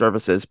medical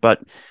services,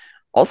 but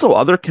also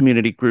other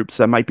community groups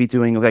that might be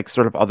doing like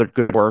sort of other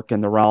good work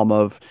in the realm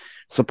of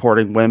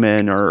supporting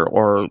women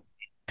or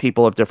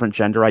people of different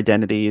gender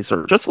identities,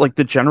 or just like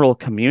the general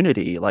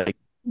community? Like,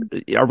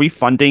 are we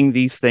funding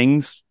these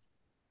things?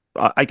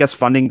 I guess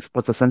funding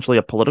was essentially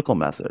a political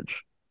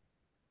message.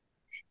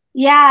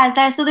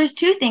 Yeah, so there's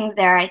two things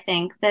there, I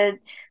think. The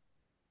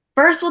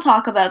first, we'll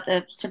talk about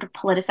the sort of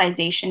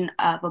politicization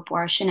of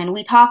abortion. And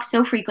we talk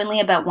so frequently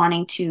about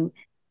wanting to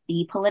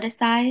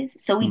depoliticize.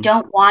 So we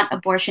don't want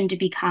abortion to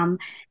become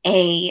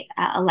a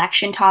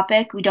election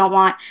topic. We don't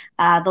want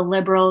the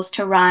liberals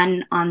to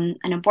run on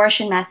an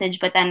abortion message,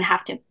 but then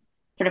have to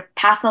sort of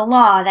pass a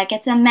law that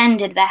gets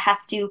amended, that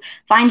has to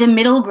find a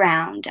middle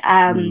ground,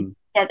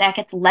 that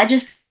gets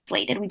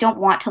legislated. We don't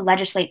want to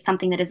legislate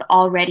something that is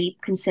already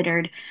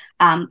considered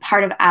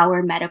part of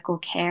our medical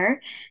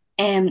care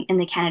in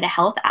the Canada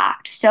Health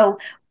Act. So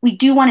we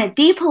do want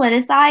to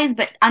depoliticize,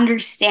 but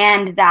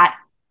understand that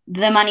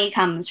the money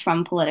comes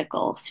from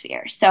political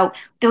sphere. So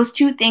those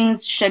two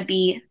things should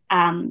be,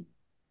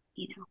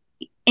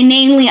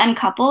 inanely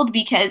uncoupled,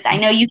 because I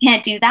know you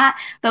can't do that,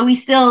 but we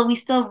still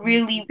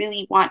really,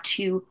 really want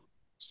to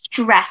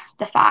stress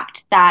the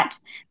fact that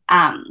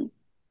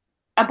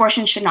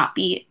abortion should not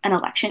be an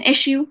election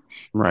issue,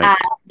 Right.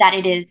 that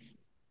it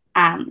is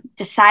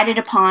decided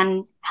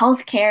upon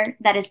healthcare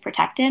that is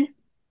protected,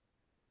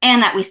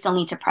 and that we still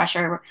need to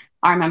pressure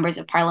our members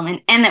of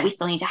parliament, and that we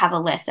still need to have a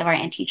list of our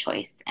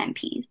anti-choice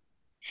MPs.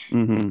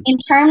 In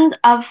terms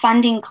of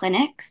funding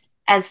clinics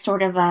as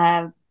sort of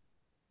an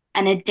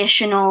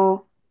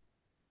additional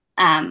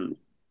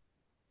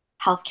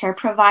healthcare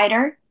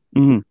provider,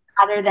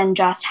 other than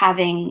just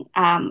having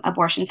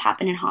abortions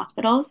happen in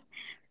hospitals,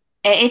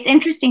 it's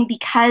interesting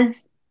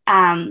because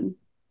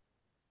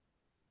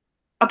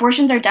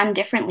abortions are done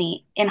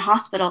differently in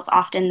hospitals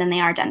often than they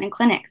are done in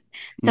clinics.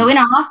 So in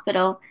a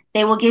hospital,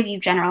 they will give you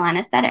general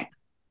anesthetic,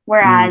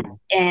 whereas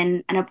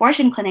in an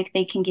abortion clinic,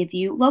 they can give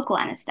you local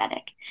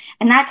anesthetic.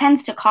 And that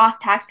tends to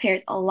cost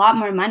taxpayers a lot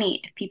more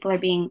money if people are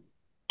being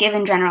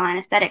given general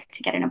anesthetic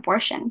to get an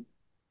abortion.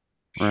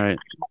 Right.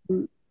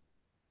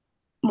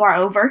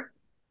 Moreover,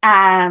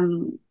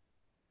 in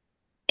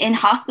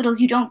hospitals,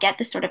 you don't get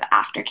the sort of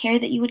aftercare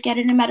that you would get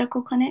in a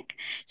medical clinic.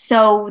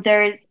 So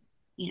there's,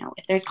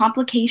 if there's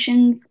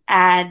complications,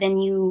 then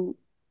you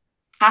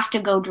have to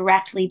go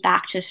directly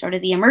back to sort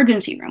of the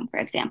emergency room, for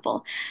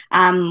example.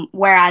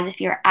 Whereas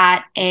if you're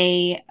at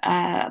a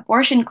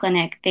abortion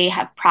clinic, they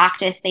have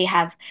practice, they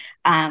have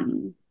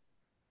an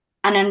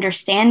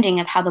understanding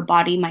of how the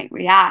body might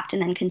react,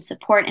 and then can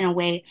support in a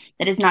way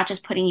that is not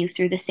just putting you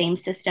through the same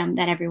system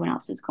that everyone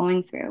else is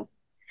going through.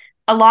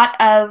 A lot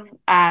of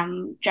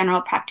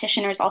general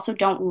practitioners also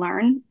don't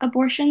learn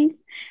abortions.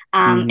 It's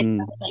something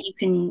that you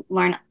can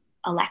learn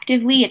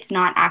electively. It's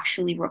not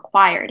actually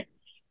required.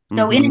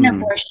 So in an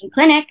abortion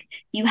clinic,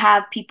 you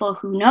have people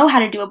who know how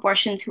to do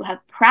abortions, who have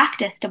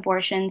practiced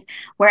abortions,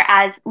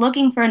 whereas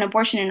looking for an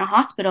abortion in a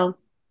hospital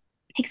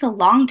takes a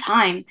long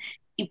time.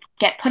 You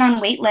get put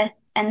on wait lists,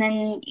 and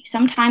then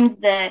sometimes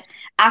the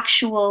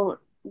actual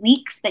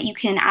weeks that you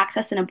can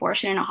access an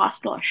abortion in a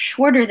hospital are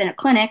shorter than a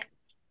clinic.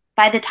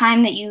 By the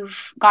time that you've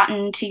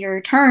gotten to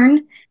your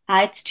turn,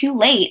 it's too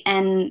late.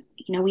 And,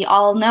 we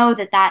all know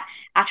that that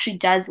actually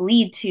does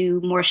lead to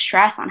more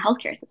stress on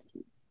healthcare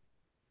systems.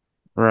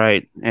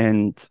 Right.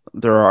 And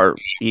there are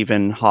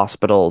even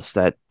hospitals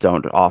that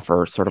don't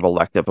offer sort of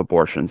elective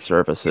abortion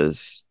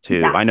services too.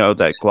 Yeah. I know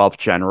that Guelph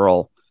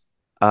General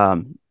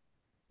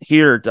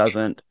here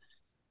doesn't.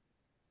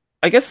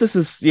 I guess this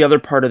is the other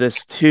part of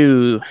this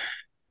too.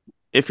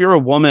 If you're a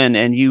woman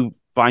and you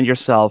find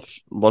yourself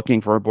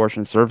looking for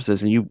abortion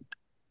services and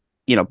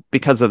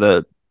because of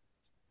the,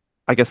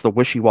 I guess, the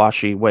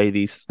wishy-washy way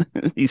these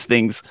these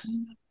things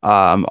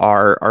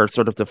are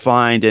sort of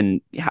defined,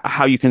 and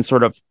how you can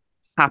sort of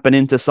happen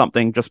into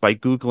something just by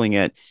Googling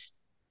it.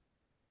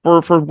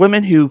 For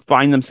women who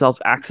find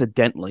themselves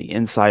accidentally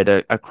inside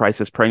a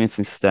crisis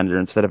pregnancy center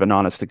instead of an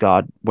honest to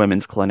God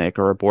women's clinic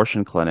or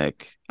abortion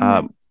clinic,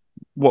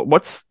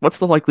 what's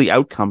the likely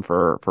outcome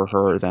for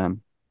her or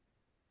them?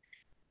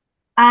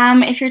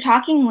 If you're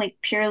talking like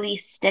purely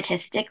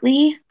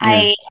statistically, Yeah.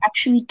 I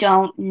actually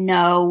don't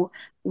know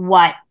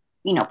what,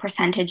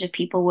 percentage of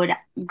people would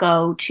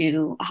go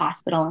to a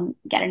hospital and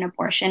get an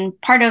abortion.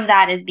 Part of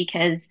that is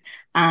because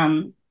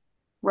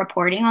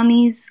reporting on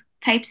these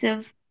types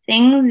of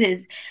things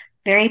is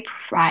very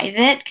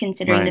private,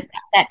 considering the Right.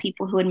 fact that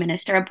people who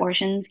administer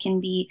abortions can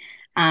be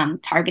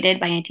targeted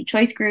by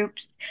anti-choice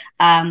groups.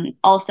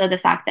 Also, the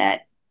fact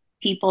that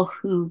people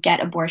who get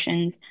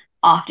abortions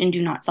often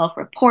do not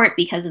self-report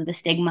because of the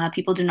stigma.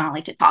 People do not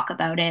like to talk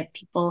about it.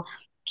 People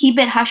keep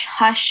it hush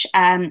hush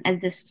as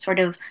this sort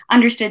of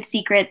understood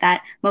secret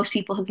that most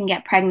people who can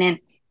get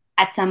pregnant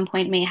at some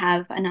point may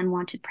have an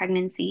unwanted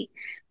pregnancy.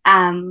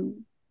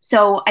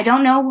 So I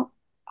don't know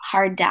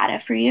hard data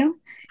for you,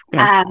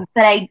 Yeah.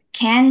 but I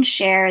can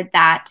share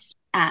that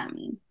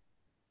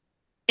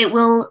it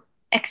will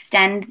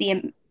extend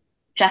the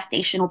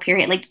gestational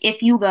period. Like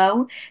if you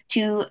go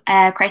to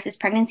a crisis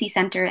pregnancy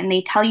center and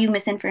they tell you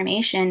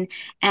misinformation,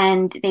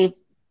 and they've,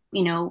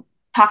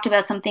 talked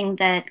about something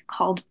that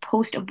called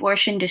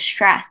post-abortion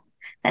distress,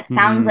 that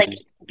sounds like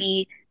it could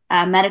be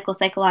a medical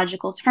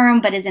psychological term,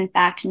 but is in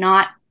fact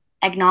not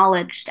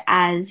acknowledged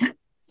as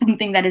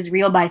something that is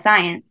real by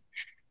science.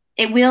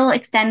 It will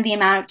extend the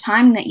amount of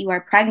time that you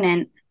are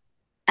pregnant,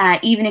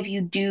 even if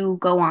you do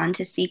go on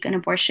to seek an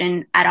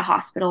abortion at a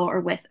hospital or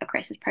with a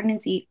crisis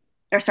pregnancy,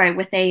 or sorry,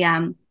 with a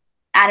at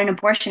an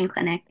abortion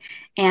clinic.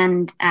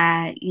 And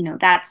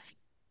that's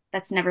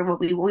never what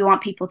we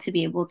want. People to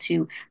be able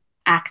to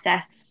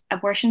access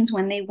abortions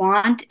when they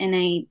want in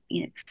a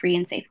free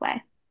and safe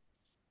way.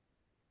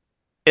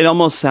 It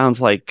almost sounds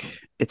like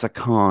it's a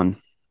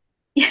con.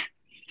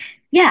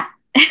 Yeah.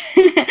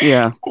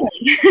 Yeah.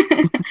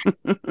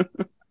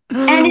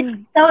 And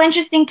it's so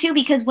interesting too,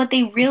 because what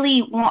they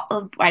really want,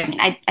 I mean,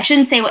 I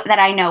shouldn't say that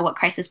I know what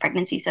crisis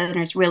pregnancy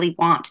centers really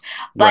want,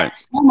 Right. but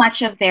so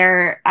much of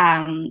their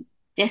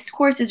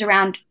discourse is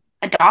around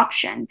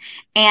adoption.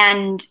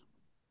 And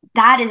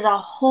that is a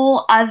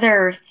whole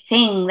other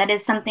thing. That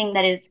is something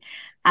that is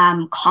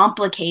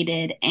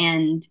complicated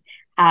and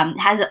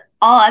has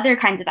all other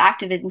kinds of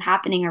activism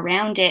happening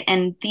around it.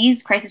 And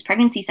these crisis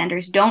pregnancy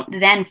centers don't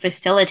then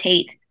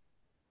facilitate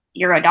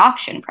your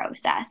adoption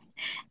process.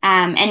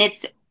 And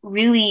it's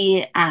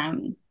really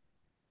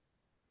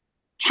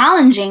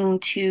challenging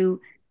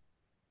to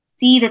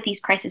see that these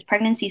crisis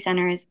pregnancy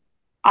centers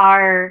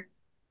are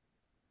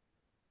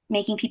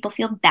making people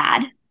feel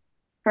bad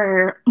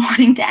for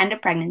wanting to end a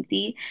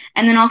pregnancy,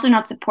 and then also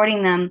not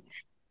supporting them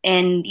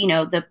in,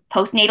 the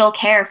postnatal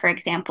care, for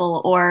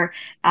example, or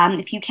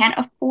if you can't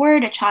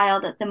afford a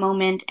child at the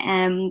moment,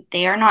 and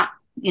they are not,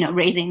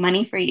 raising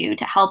money for you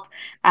to help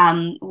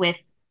with,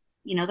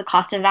 the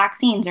cost of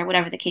vaccines or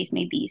whatever the case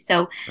may be.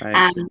 So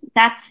Right.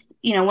 that's,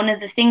 one of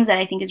the things that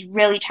I think is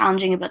really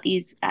challenging about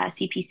these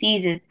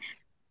CPCs is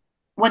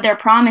what their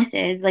promise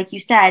is, like you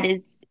said,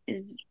 is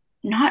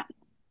not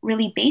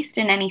really based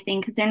in anything,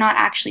 because they're not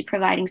actually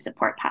providing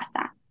support past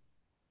that.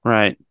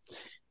 Right.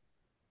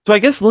 So I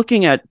guess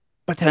looking at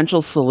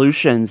potential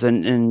solutions,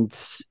 and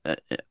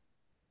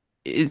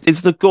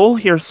is the goal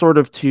here sort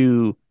of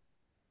to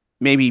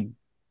maybe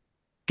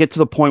get to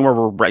the point where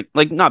we're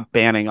like not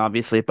banning,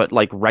 obviously, but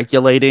like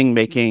regulating,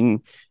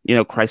 making,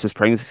 crisis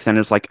pregnancy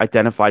centers like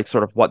identify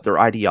sort of what their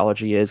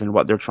ideology is and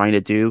what they're trying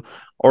to do?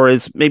 Or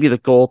is maybe the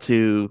goal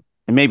to,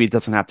 and maybe it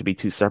doesn't have to be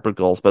two separate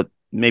goals, but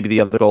maybe the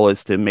other goal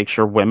is to make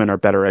sure women are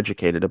better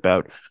educated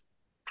about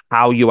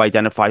how you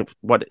identify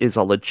what is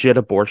a legit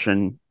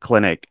abortion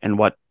clinic and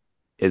what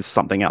is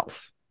something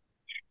else?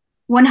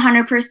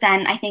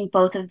 100%. I think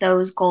both of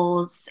those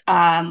goals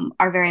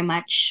are very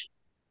much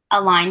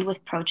aligned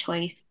with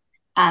pro-choice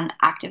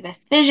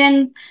activist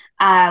visions.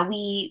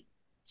 We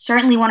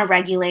certainly want to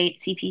regulate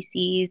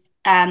CPCs.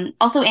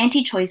 Also,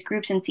 anti-choice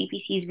groups and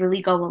CPCs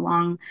really go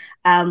along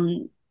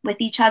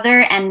with each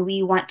other, and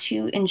we want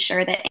to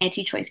ensure that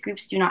anti-choice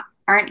groups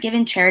aren't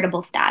given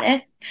charitable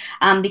status,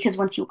 because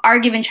once you are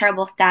given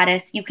charitable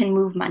status, you can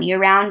move money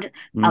around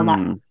a lot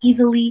more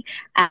easily,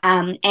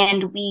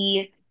 and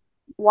we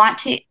want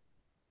to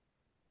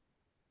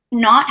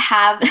not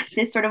have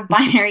this sort of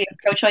binary of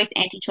pro-choice,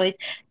 anti-choice,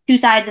 two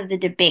sides of the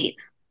debate.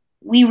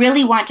 We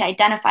really want to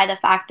identify the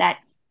fact that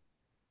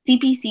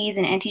CPCs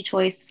and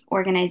anti-choice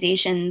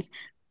organizations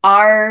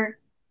are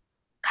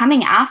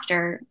coming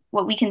after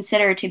what we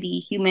consider to be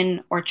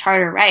human or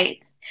charter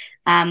rights,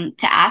 to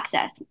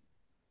access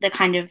the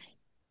kind of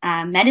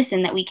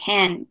medicine that we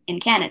can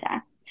in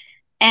Canada.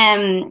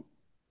 And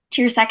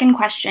to your second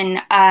question,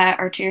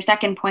 or to your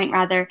second point,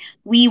 rather,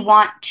 we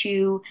want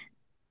to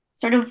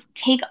sort of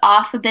take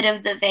off a bit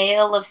of the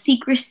veil of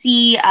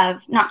secrecy,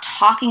 of not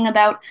talking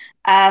about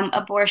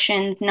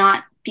abortions,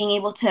 not being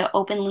able to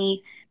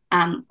openly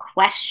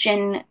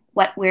question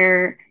what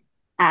we're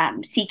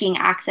seeking,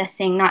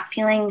 accessing, not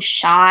feeling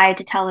shy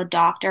to tell a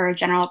doctor or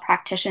general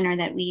practitioner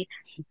that we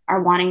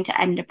are wanting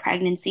to end a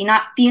pregnancy,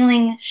 not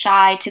feeling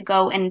shy to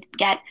go and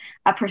get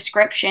a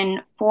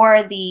prescription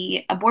for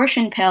the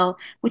abortion pill,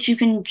 which you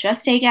can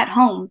just take at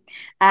home,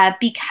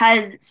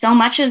 because so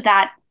much of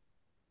that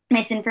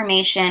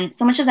misinformation,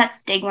 so much of that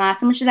stigma,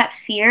 so much of that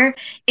fear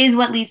is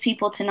what leads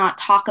people to not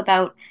talk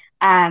about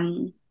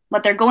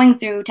what they're going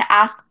through, to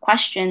ask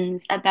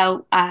questions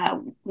about,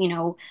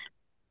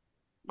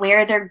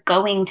 where they're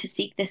going to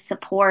seek this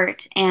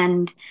support.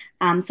 And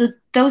so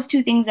those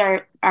two things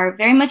are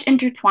very much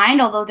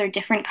intertwined, although they're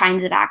different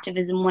kinds of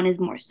activism. One is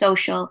more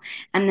social,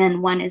 and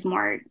then one is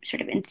more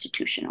sort of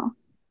institutional.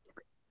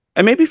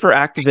 And maybe for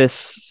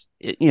activists,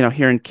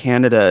 here in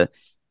Canada,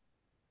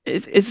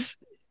 is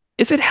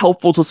it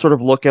helpful to sort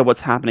of look at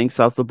what's happening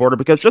south of the border?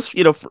 Because just,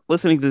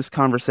 listening to this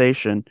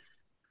conversation,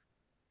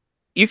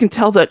 you can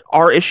tell that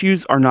our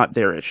issues are not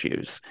their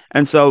issues.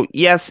 And so,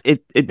 yes,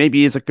 it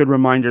maybe is a good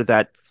reminder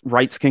that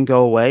rights can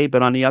go away.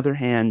 But on the other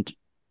hand,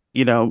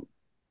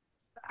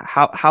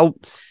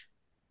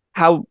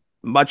 how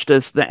much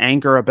does the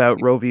anger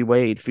about Roe v.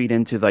 Wade feed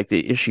into like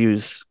the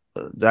issues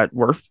that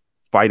we're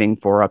fighting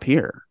for up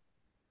here?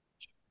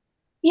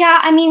 Yeah,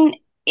 I mean,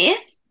 if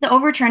the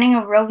overturning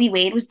of Roe v.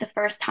 Wade was the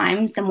first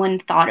time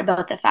someone thought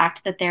about the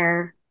fact that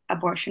their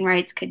abortion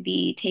rights could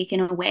be taken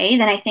away,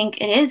 then I think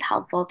it is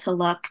helpful to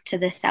look to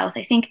the South.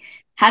 I think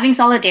having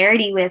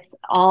solidarity with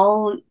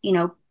all,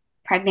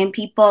 pregnant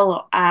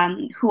people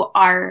who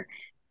are,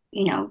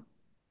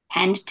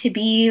 tend to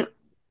be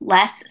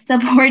less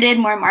supported,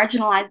 more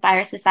marginalized by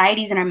our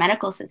societies and our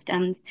medical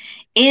systems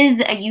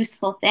is a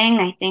useful thing.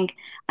 I think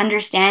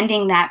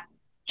understanding that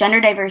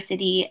gender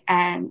diversity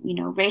and being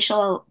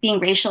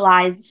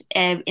racialized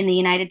in the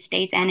United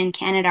States and in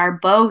Canada are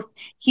both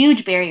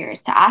huge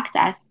barriers to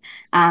access.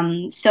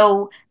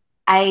 So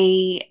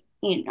I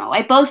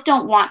both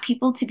don't want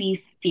people to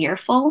be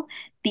fearful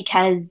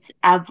because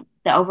of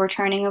the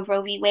overturning of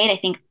Roe v. Wade. I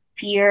think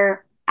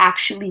fear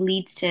actually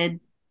leads to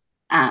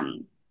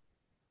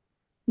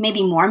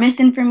maybe more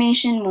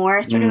misinformation,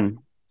 more sort of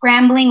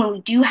scrambling. When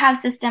we do have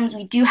systems,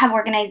 we do have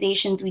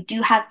organizations, we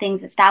do have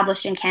things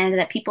established in Canada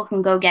that people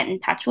can go get in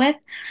touch with.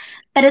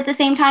 But at the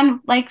same time,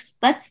 like,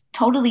 let's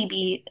totally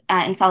be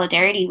in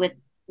solidarity with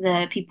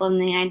the people in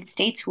the United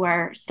States who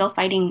are still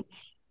fighting,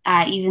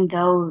 even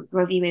though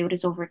Roe v. Wade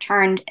was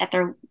overturned at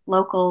their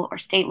local or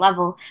state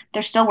level.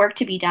 There's still work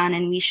to be done,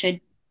 and we should,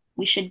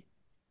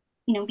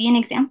 be an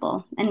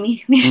example, and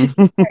we should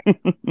support.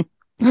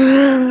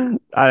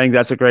 I think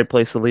that's a great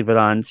place to leave it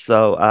on.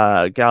 So,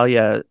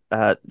 Galia,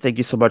 thank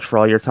you so much for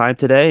all your time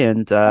today,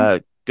 and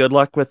good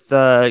luck with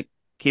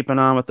keeping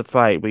on with the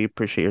fight. We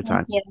appreciate your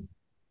time. Thank you.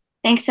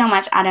 Thanks so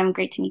much, Adam.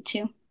 Great to meet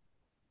you.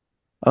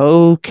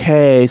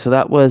 Okay, so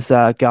that was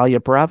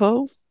Galia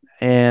Bravo,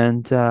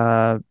 and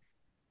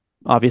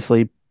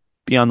obviously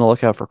be on the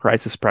lookout for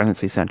crisis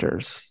pregnancy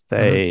centers.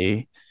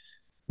 They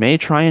may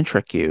try and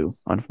trick you,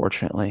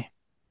 unfortunately.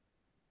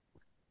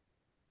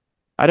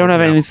 I don't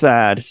have anything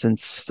sad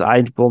since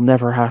I will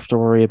never have to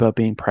worry about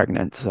being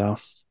pregnant. So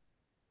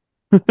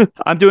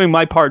I'm doing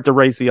my part to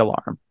raise the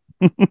alarm.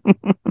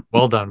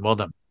 Well done. Well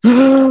done.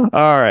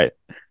 All right.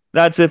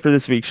 That's it for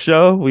this week's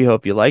show. We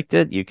hope you liked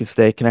it. You can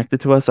stay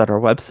connected to us at our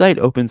website,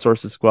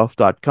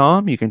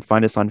 opensourcesguelph.com. You can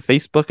find us on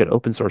Facebook at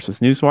Open Sources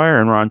Newswire,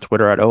 and we're on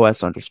Twitter at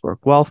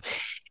OS_Guelph.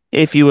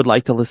 If you would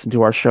like to listen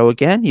to our show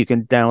again, you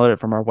can download it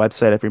from our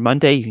website every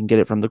Monday. You can get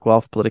it from the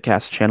Guelph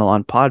Politicast channel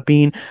on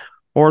Podbean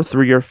or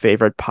through your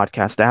favorite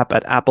podcast app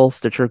at Apple,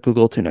 Stitcher,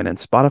 Google, TuneIn, and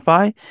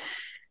Spotify.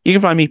 You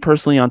can find me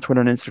personally on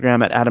Twitter and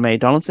Instagram at Adam A.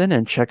 Donaldson,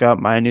 and check out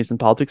my news and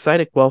politics site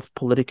at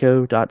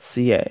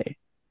guelphpolitico.ca.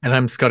 And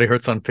I'm Scotty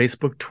Hertz on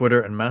Facebook, Twitter,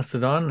 and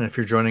Mastodon. And if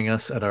you're joining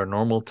us at our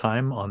normal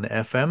time on the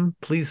FM,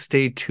 please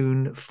stay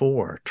tuned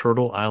for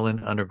Turtle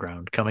Island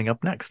Underground coming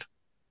up next.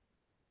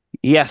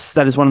 Yes,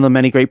 that is one of the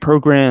many great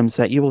programs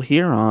that you will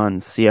hear on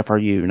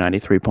CFRU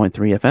 93.3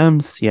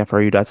 FM,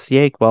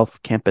 CFRU.ca,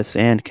 Guelph Campus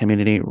and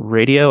Community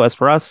Radio. As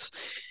for us,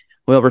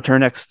 we'll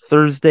return next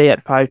Thursday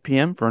at 5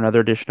 p.m. for another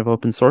edition of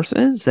Open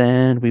Sources,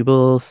 and we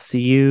will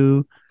see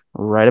you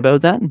right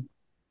about then.